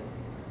at it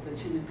that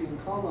she was being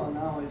called on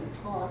not only to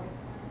talk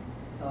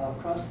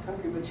across the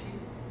country, but she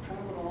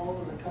traveled all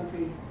over the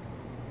country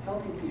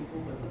helping people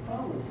with the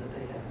problems that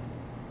they had.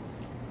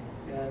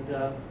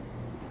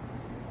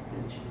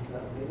 And she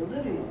made a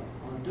living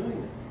on doing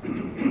it.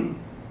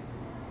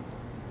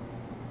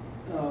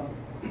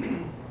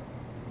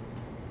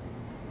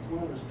 It's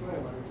one of the stories I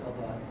want to tell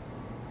about her.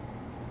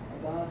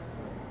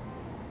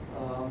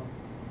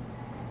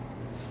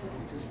 It's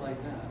just like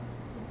that.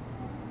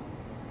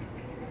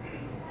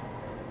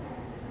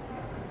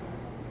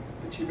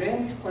 But she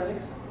ran these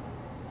clinics.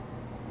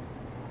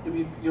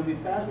 You'll be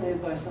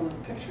fascinated by some of the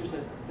pictures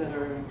that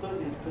are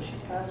included, because she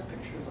passed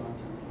pictures on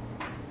to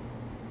me.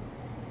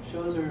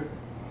 Shows her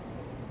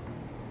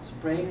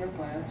spraying her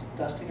plants,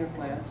 dusting her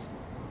plants.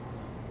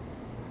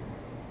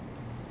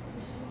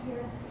 Was she here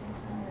at the same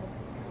time as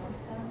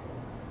Horst?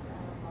 Is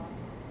that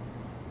possible?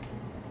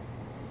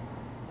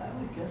 I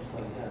would guess so,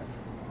 yes.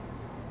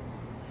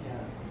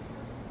 Yeah.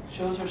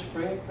 Shows her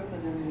spray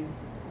equipment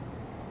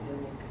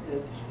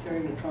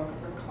carrying the trunk of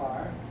her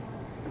car,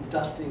 and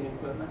dusting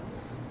equipment.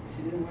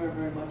 She didn't wear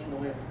very much in the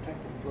way of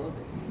protective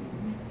clothing.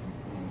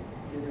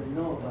 Didn't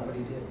know about it.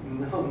 Nobody did.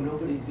 No,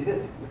 nobody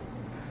did.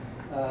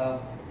 Oh,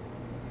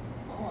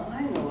 and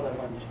I know what I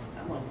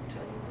want to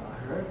tell you about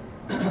her.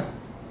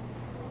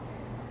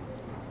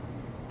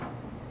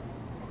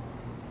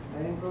 I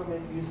am going to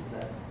make use of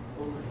that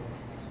over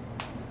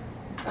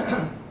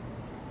here.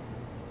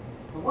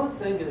 The one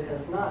thing that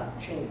has not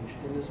changed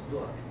in this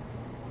book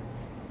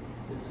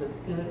is that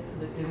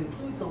it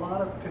includes a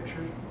lot of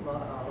pictures, a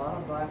lot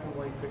of black and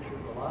white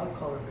pictures, a lot of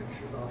color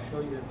pictures. I'll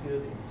show you a few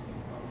of these.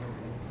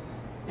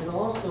 It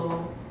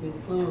also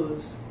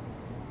includes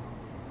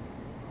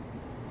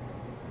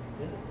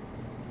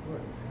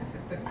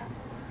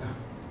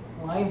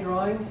line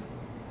drawings.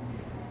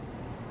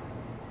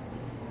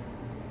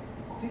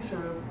 These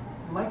are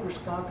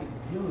microscopic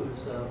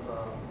views of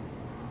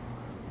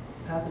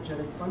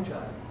pathogenic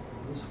fungi,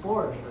 the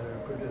spores that are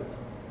produced.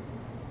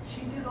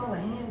 She did all the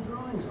hand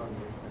drawings on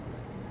these things.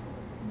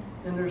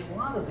 And there's a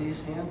lot of these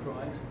hand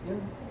drawings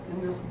in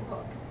this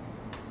book.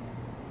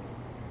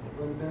 It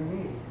would have been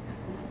me.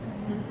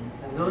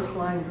 And those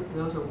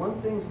are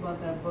one things about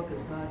that book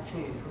that's not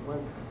changed. From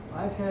when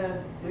I've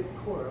had Dick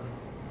Korf,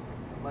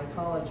 my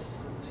college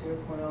at Sierra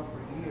Cornell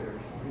for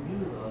years,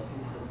 review those. He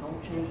said,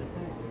 don't change a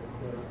thing.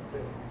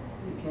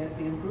 You can't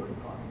be improved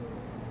upon.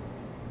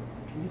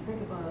 Can you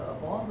think about it?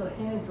 Of all the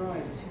hand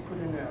drawings that she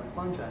put in there on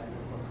fungi in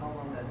this book, how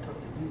long that took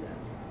to do that?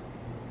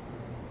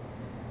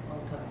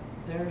 Long time.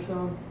 There's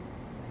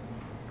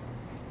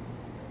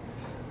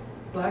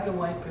black and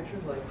white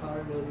pictures like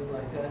powder mildew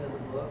like that in the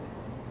book.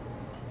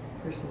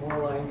 Here's some more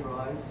line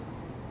drawings.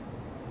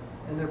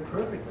 And they're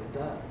perfectly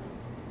done.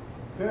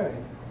 Very,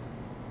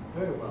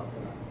 very well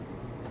done.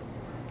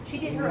 She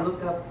did You her.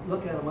 look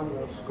at them under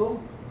a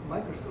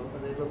microscope,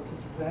 and they look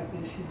just exactly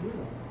as she drew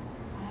them.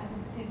 I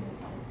haven't seen this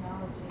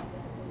technology yet.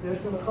 There's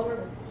some color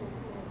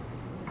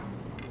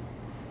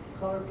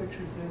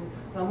pictures in.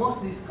 Now, most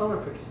of these color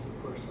pictures,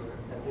 of course, are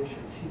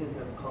additions. She didn't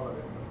have color in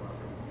her book.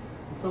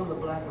 And some of the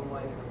black and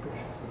white are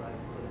pictures that I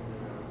put in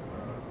there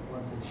are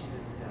ones that she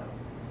didn't have.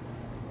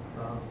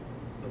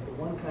 But the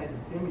one kind of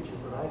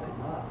images that I could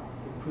not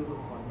improve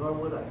upon, nor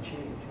would I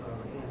change, are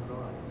the hand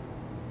drawings.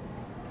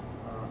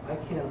 I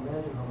can't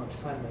imagine how much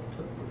time that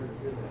took for her to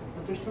do that.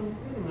 But there's some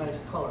really nice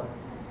color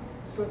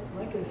so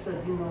like I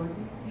said, you know,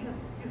 you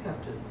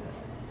have to,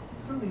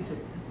 some of these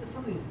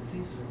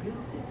diseases are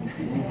beautiful.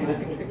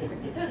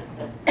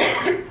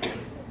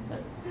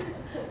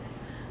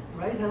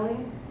 Right,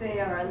 Helene? They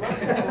are. I love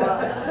this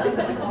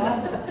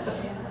watch.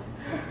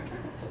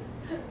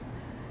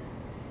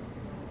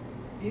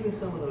 Even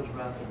some of those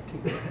rats are too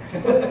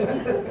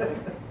good.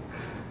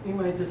 You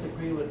might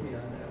disagree with me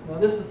on that. Now,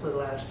 this is the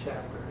last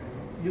chapter.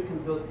 And you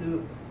can go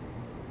through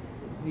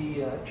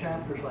the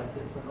chapters like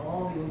this, and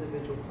all the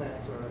individual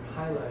plants are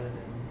highlighted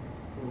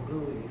in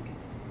blue ink.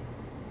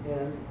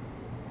 And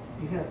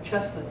you have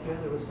chestnut here.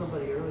 There was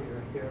somebody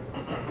earlier here that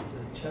was interested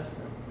in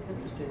chestnut.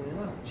 Interestingly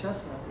enough,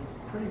 chestnut is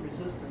pretty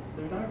resistant.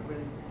 There aren't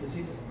really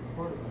diseases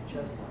reported on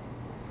chestnut.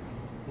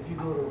 If you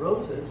go to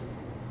roses,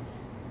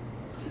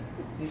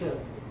 you get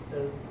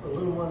a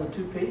little more than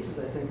 2 pages,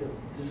 I think, of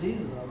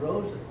diseases on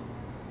roses.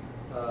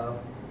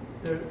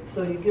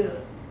 So you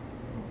get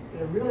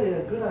really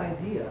a good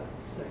idea.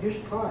 So here's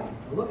pine.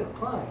 Now look at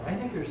pine. I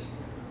think there's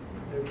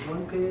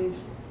 1 page,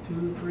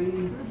 2,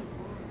 3,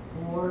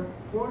 4,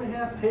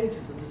 4.5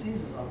 pages of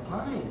diseases on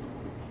pine.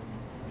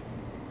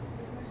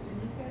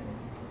 You said,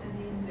 I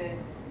mean, that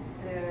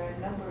there are a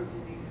number of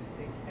diseases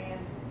that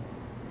expand.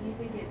 Do you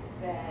think it's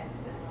that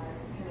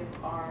kind of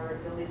our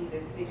ability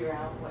to figure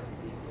out what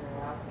diseases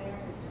are out there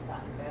has just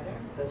gotten better?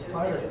 That's Is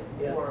part there of it. just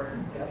Yeah, more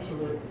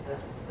absolutely.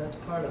 diseases? That's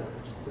part of it,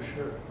 for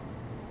sure.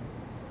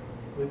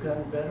 We've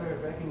gotten better at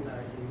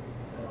recognizing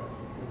the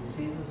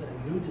diseases and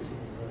new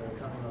diseases that are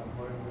coming on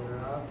board and that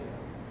are out there.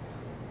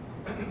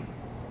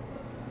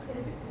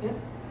 Yeah,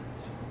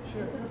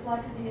 sure. Does it apply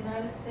to the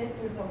United States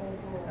or the whole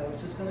world? I was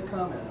just going to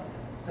comment on that.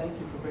 Thank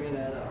you for bringing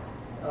that up.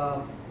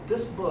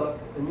 This book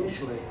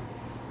initially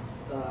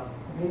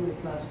mainly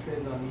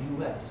concentrated on the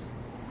U.S.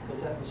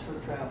 because that was her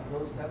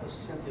travel. That was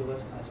Cynthia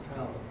Westcott's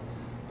travels.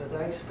 But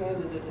I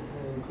expanded it to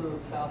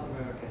include South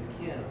America and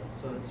Canada,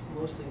 so it's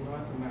mostly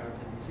North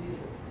American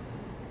diseases.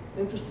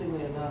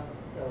 Interestingly enough,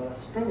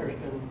 Springer's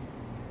been,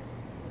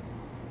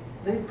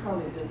 they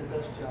probably did the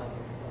best job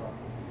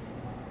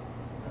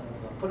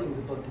of putting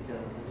the book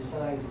together. The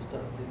designs and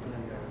stuff they put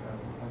in there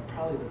are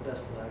probably the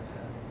best that I've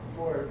had.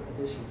 4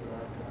 editions that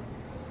I've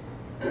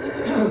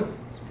done.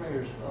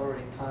 Springer's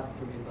already talked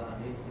to me about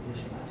an 8th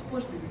edition. I'm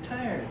supposed to be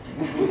retired.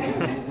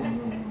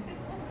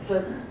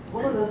 But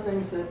one of the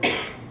things that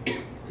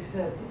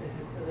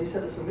they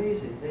said it's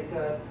amazing. They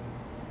got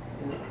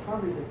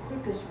probably the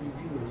quickest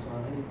reviews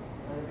on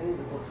any of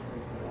the books that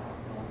they put out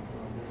on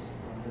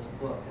this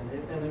book, and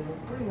they were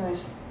pretty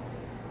nice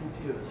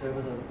reviews. There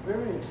was a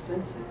very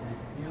extensive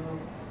review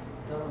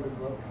done of the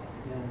book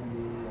in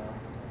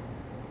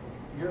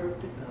the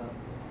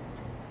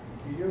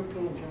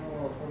European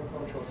Journal of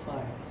Horticultural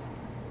Science.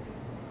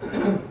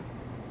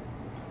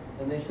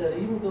 And they said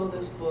even though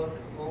this book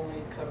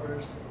only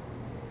covers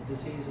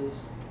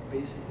diseases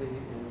basically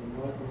in the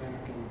North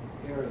American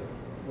area,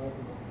 North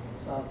and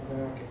South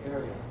America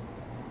area,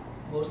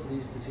 most of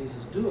these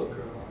diseases do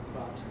occur on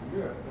crops in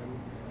Europe. And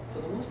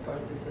for the most part,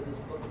 they said this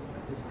book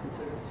is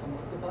considered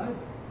somewhat the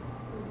Bible.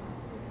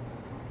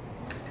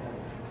 It's kind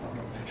of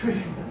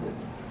complimentary.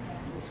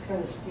 It's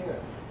kind of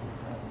scary.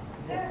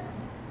 Yes.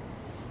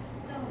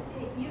 So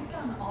you've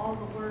done all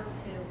the work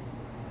to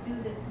do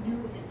this new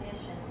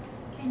edition.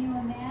 Can you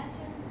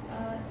imagine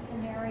a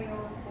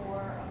scenario for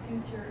a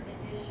future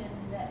edition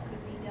that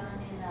could be done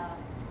in a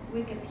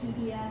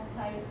Wikipedia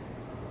type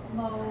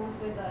mode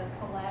with a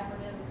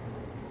collaborative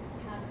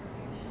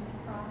contribution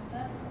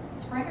process?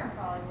 Springer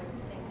probably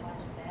wouldn't think much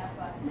of that,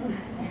 but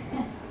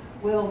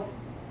Well,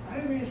 I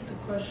raised the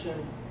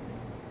question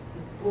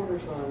that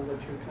borders on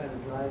what you're kind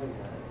of driving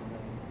at.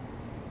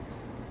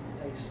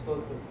 I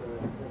spoke with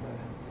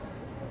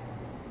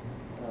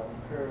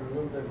her a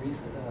little bit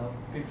recent,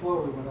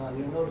 before we went on.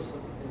 You'll notice in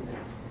the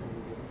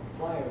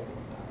flyer,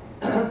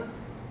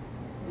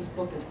 this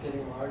book is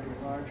getting larger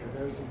and larger.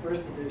 There's the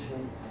first edition,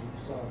 and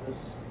you saw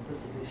this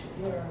edition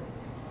here.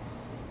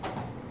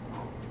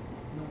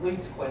 The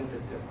weight's quite a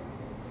bit different.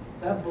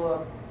 That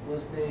book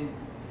was made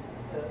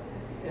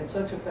in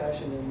such a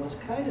fashion and was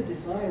kind of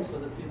designed so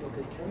that people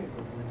could carry it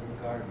with them into the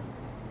garden.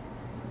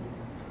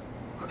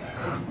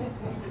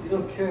 You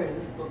don't carry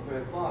this book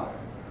very far.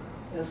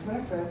 As a matter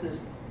of fact,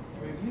 this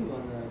review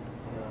on the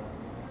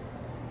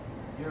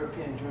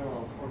European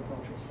Journal of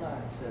Horticultural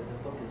Science said the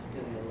book is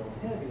getting a little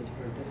heavy. It's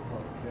very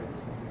difficult to carry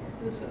something like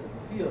this in the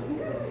field. You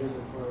can use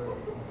it for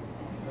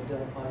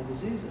identifying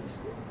diseases.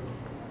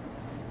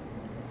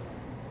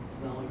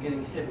 Now, when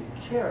getting heavy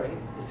to carry,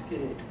 it's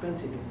getting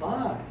expensive to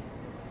buy.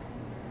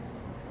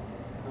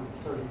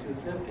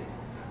 $32.50.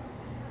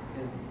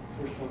 And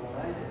first one that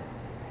I did,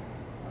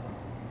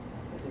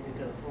 I think it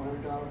got a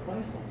 $400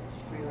 price on this,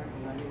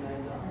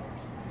 $399.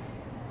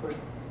 Of course,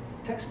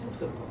 textbooks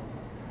have gone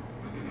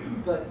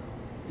up. But,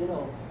 you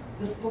know,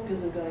 this book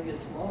isn't going to get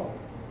smaller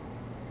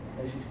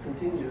as you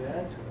continue to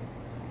add to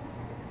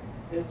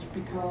it. It's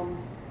become,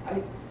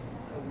 I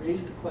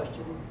raised the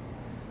question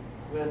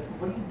with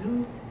what do you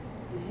do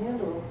to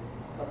handle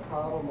a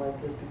problem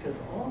like this, because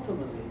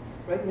ultimately,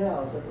 right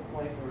now, it's at the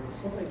point where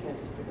somebody can't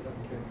just pick it up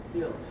and carry it to the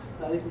field.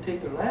 Now, they can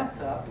take their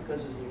laptop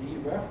because there's an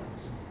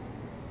e-reference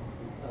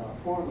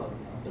form of it,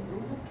 but the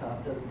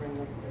laptop doesn't bring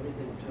up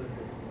everything to it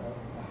that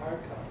a hard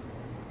copy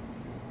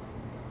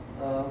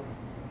does.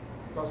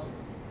 Plus,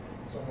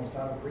 it's almost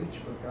out of reach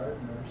for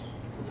gardeners.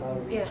 It's out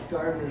of reach. Yeah.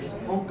 Gardeners,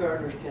 home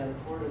gardeners can't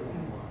afford it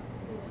anymore.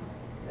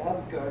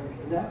 Avid gardeners,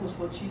 and that was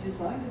what she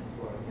designed it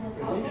for.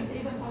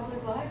 Even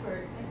public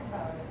libraries, think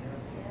about it.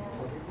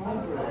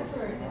 Public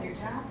libraries. in your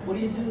town. What do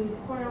you do?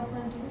 Cornell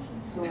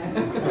plantations. So,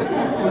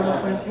 Cornell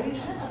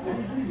plantations, what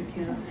do? You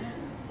can't afford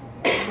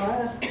it. So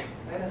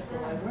I asked the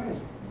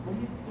librarian, what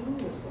do you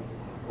do with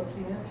something? What's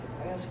the answer?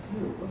 I ask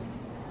you, what do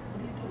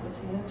you do? What's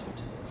the answer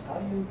to this?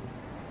 How do you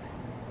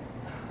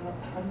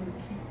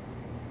keep,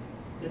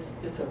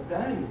 it's a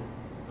value,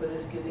 but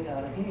it's getting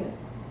out of hand.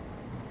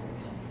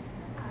 Sections,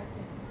 I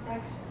think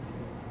sections.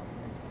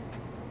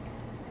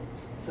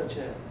 Such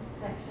as?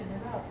 Section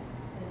it up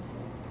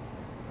into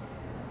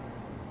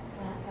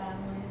plant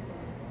families and.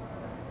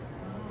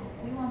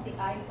 We want the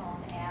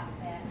iPhone app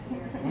back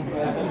here.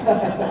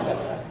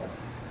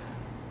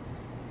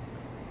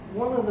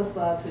 One of the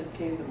thoughts that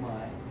came to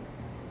mind,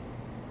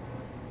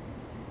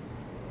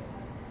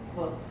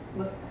 well,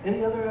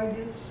 any other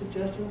ideas,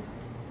 suggestions?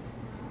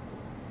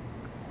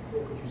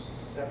 Could you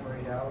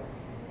separate out,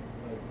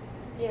 like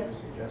she Yeah. was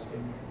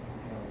suggesting,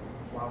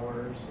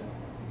 flowers and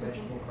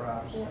vegetable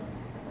crops Yeah.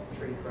 and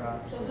tree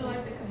crops Those are and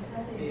like the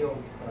competitive.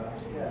 field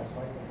crops? Yeah, it's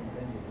like a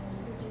continuum.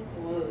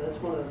 Well, that's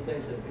one of the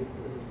things that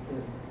has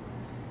been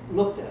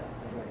looked at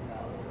right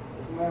now.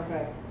 As a matter of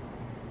fact,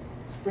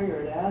 Springer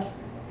had asked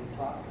me when we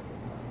talked.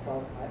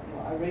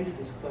 I raised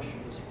this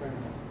question to Springer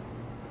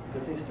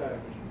because he started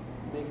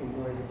making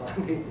noise about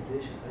 8th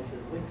edition. I said,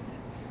 wait a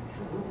minute.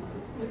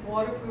 With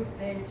waterproof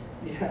pages.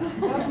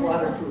 Yeah,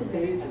 waterproof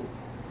pages.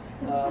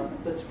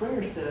 But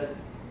Springer said,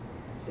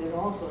 and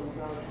also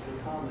relative to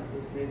the comment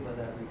was made by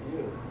that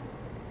review,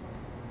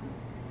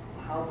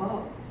 how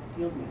about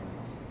field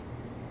manuals?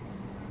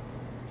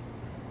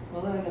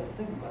 Well, then I got to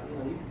think about it.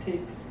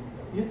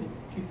 You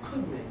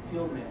could make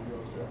field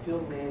manuals. A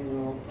field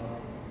manual, as a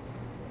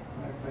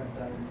matter of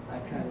fact, I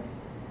kind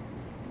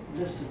of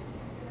listed.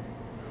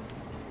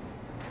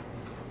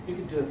 You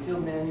could do a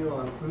field manual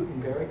on fruit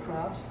and berry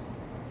crops.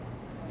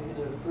 You could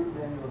do a fruit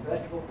manual on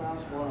vegetable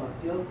crops, one on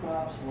field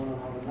crops, one on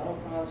ornamental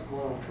crops,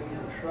 one on trees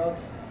and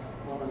shrubs,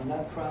 one on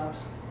nut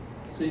crops.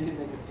 So you could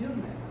make a field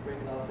manual, break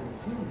it off into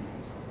field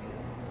manuals.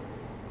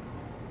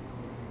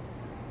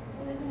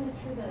 Well, isn't it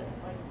true that,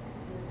 like,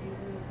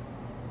 diseases,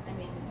 I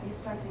mean, you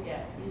start to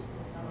get used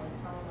to some of the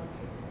common ones,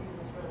 but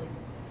diseases really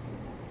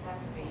have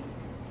to be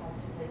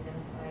positively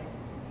identified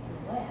in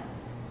the lab.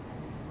 I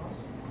mean, most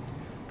of them.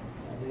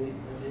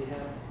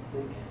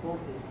 They hold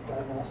this,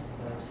 diagnostic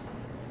labs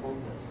hold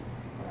this.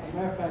 As a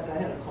matter of fact, I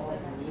had a call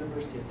from the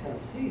University of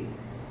Tennessee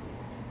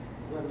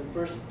when the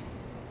first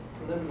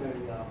preliminary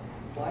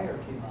flyer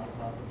came out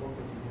about the book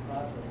that's in the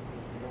process of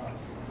being developed.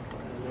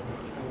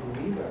 And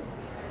the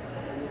reference.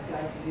 And the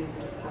guy from the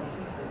University of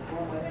Tennessee said,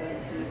 "Well, my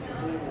friend, see if you're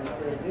doing a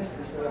third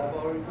history." Said, "I've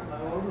already put my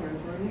order in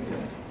for an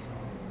e-reference."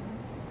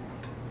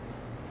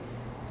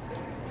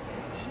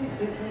 See,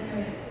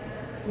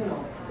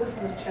 this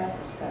is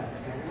chapter stacks.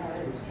 Now, we're not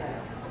in the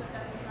stacks.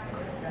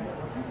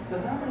 But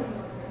how many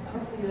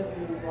of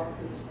you walk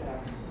through the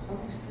stacks? How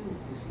many students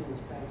do you see in the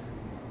stacks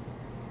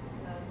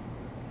anymore?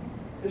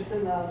 They're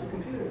sitting out at the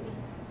computers.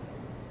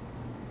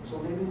 So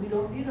maybe we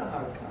don't need a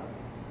hard copy.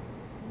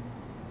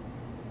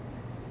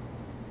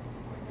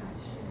 We're not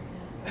sure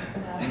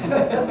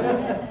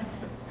yet.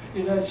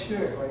 You're not sure?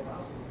 It's quite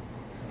possible.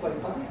 It's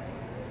quite possible.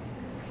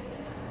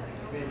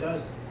 I mean, it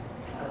does,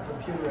 a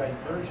computerized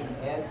version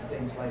adds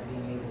things like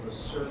being able to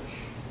search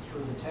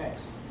through the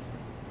text.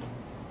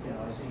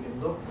 So you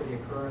can look for the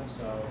occurrence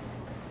of a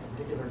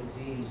particular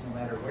disease no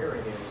matter where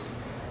it is,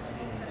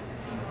 and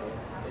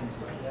things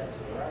like that. So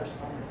there are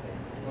some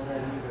things. Well,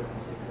 that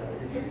e-reference like that.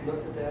 Have you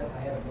looked at that?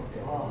 I haven't looked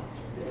at it. Oh,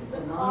 it's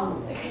The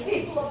phenomenal.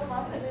 cost, low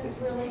cost it is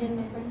really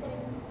in the printing.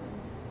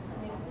 I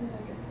mean, it seems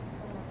like it's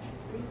so much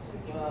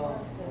research.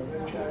 Well, but it's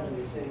they're not charging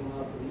really- the same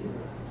amount for the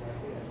e-reference, I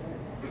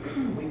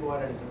think. We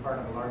bought it as a part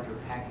of a larger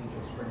package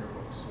of Springer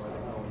books, so I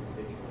don't know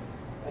individually.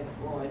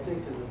 I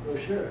think in the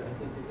brochure, I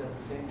think they've got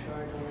the same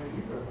charge on their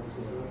e-reference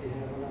as what they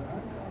have on a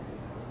hard copy.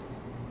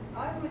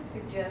 I would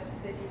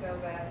suggest that you go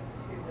back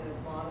to the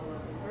model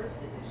of the first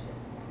edition.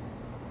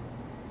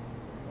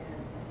 And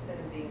instead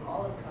of being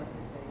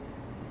all-encompassing,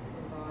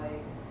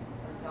 provide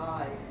a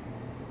guide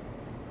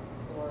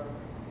for,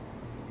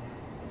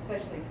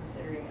 especially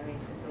considering,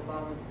 since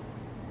Obama's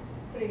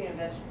putting in a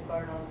vegetable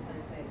garden, all this kind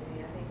of thing,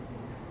 I think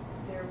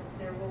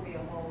there will be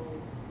a whole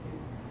new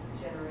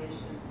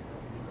generation of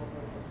people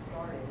who are just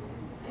starting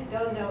and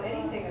don't know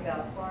anything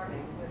about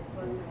farming, with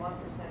less than 1%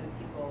 of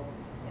people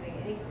having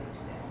any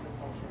connection to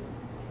agriculture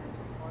in terms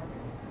of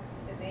farming.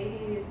 And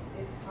maybe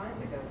it's time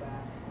to go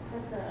back.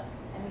 But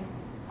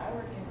I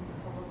work in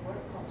public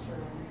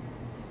horticulture and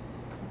it's,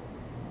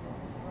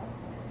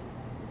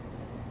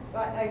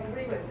 I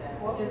agree with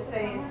that. What I'm was just the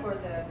saying comment? for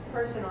the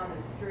person on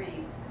the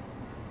street,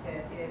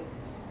 that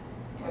it's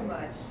too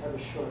much. Have a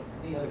short,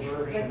 Needs a have a short.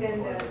 version. But then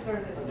for the sort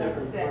of the different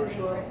sunset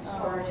version. books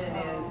version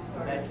is Oh.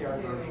 sort of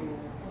Backyard too, version.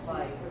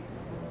 like,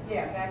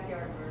 yeah,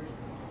 backyard version.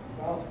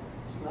 Ralph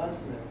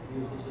Snodsmith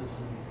uses this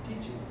in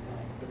teaching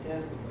at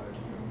botanical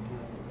garden or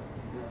botanical garden.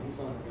 You know, he's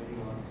on the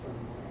radio on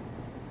Sunday morning.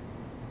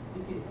 He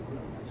gave a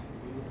real nice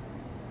review.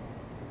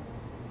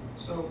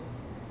 So,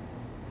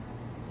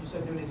 you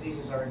said new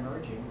diseases are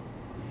emerging.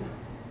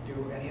 Do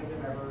any of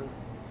them ever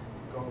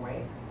go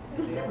away?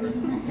 Do they ever,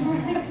 do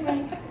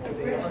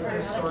they ever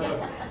just sort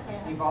of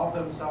evolve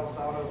themselves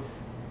out of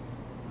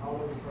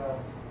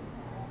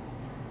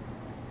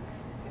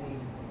any?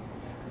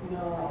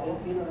 No,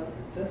 you know,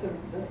 that's a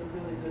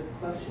really good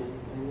question,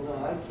 and you know,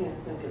 I can't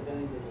think of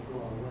any that will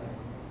go away.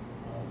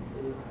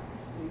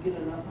 We get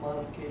enough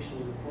modification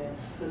in the plant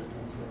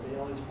systems that they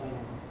always find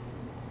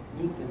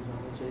new things on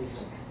which they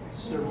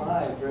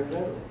survive very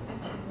readily.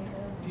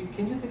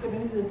 Can you think of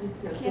any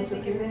that I can't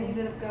think of any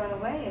that have gone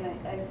away,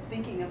 and I'm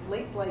thinking of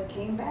lake blight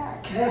came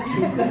back. Yeah,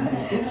 came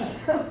back,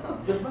 yeah.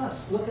 The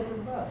rust, look at the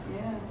rust.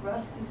 Yeah,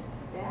 rust is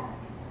back.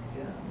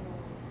 Yeah.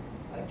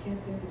 I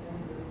can't think of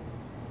any that.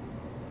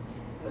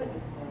 But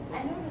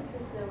I noticed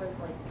that there was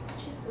like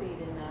chickweed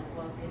in that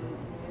book, and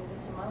maybe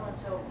some other one.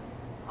 So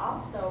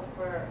also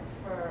for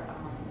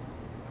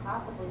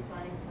possibly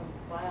finding some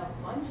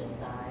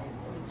biofungicides.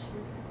 I mean,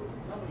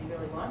 nobody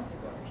really wants to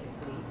grow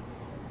chickweed,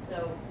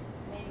 so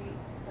maybe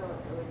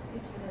it would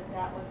seem to me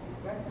that would be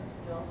reference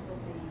would also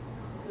be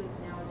good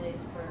nowadays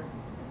for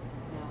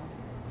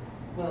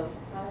Well,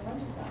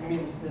 biofungicides. I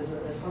mean,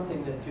 as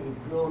something that you would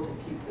grow to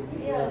keep the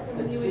Yeah, it's the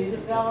something you would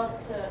diseases develop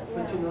down. to, yeah.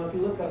 But you know, if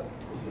you look in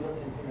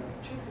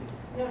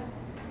chickweed.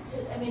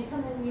 I mean,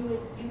 something you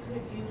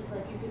could use,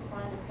 like you could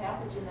find a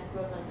pathogen that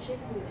grows on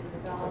chickweed and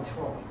develop.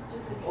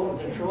 Control.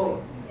 Control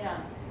it.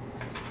 Yeah.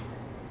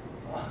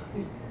 I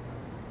mean,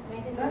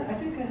 I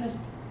think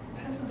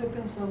hasn't there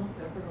been some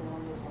effort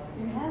along those lines?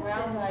 There has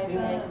Round eye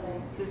been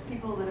thing. the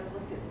people that have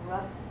looked at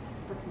rusts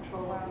for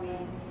control of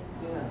weeds,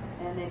 Yeah.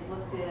 and they've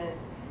looked at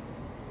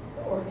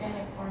The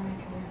organic farming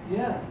community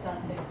Yeah. has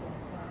done things like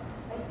that.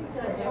 I think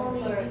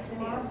Tony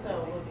also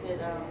looked at,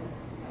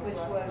 Which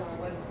was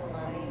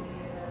selenium.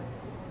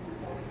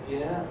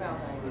 Yeah. Round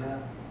eye.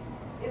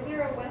 Yeah. Is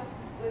there a West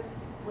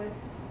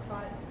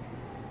caught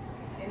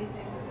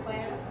anything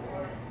plant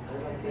or I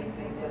don't think disease?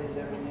 anybody's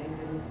ever named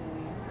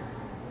anything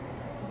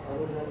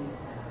other than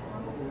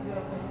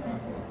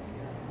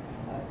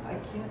I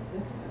can't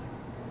think of it.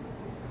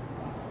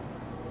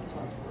 It's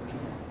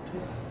unfortunate.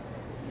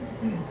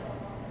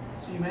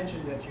 So you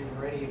mentioned that you've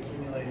already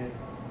accumulated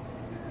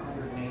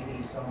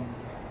 280 some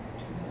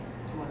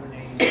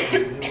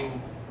new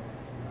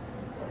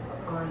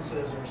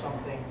occurrences or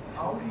something.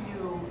 How do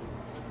you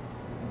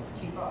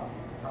keep up?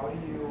 How do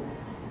you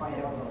find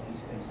out about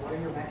these things? What are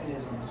your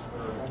mechanisms for?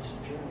 Watch the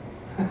journals.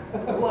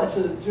 I watch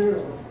the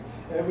journals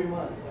every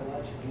month. I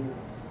watch the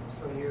journals.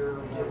 So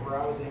you're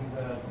browsing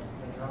the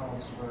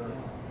journals for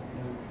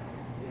new.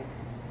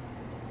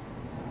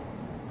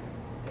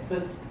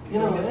 But you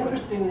know,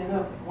 interestingly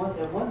enough,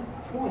 at one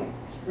point,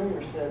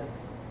 Springer said,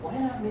 "Why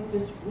not make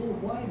this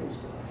worldwide in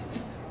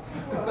Wisconsin?"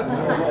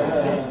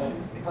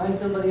 Find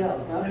somebody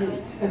else, not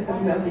me.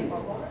 Not me.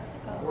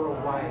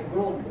 Worldwide.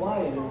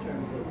 Worldwide in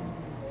terms of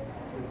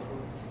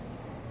reports.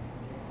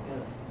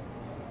 Yes.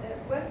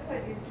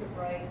 Westcott used to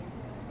write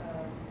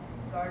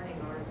gardening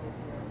articles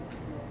in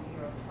the New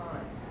York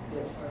Times.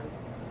 Yes. Or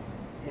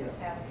in Yes.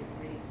 Basket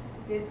Reads.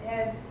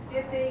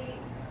 Did they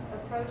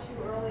approach you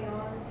early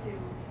on to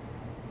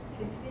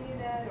continue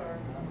that, or, I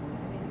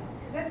mean,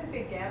 because that's a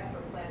big gap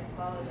for plant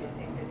ecology, I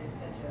think, that is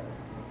such a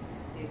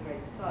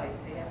great site.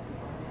 They have some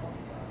else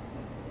stuff.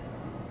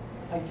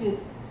 I did,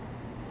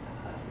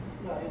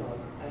 well, you know,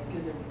 I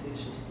get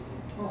invitations to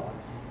give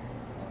talks.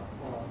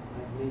 Well,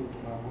 I'm leaving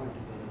tomorrow morning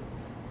to go to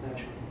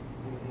Nashville,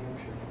 New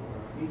Hampshire for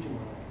a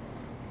regional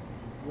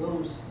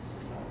Rose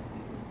Society.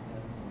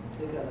 And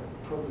they got a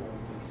program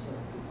with some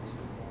people who's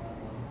going on.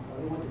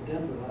 We went to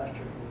Denver last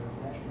year for their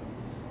national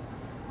meetings.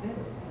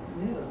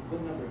 They had a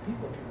good number of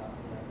people turn out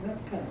for that. And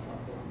that's kind of fun.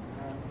 But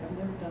I've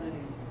never done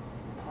any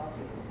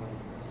popular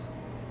writers.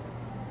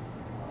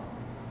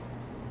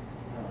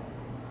 No.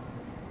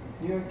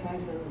 New York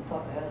Times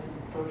hasn't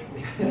approached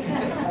me.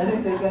 I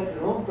think they got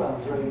their own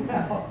problems right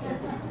now.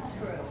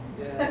 True.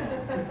 Yeah.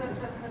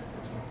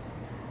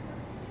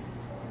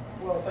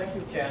 Well, thank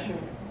you, Ken.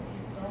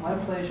 Sure. My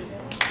pleasure.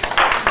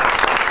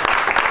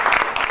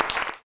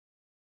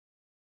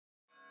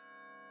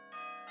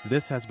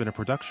 This has been a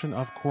production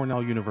of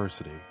Cornell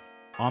University.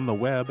 On the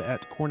web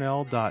at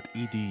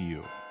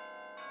cornell.edu.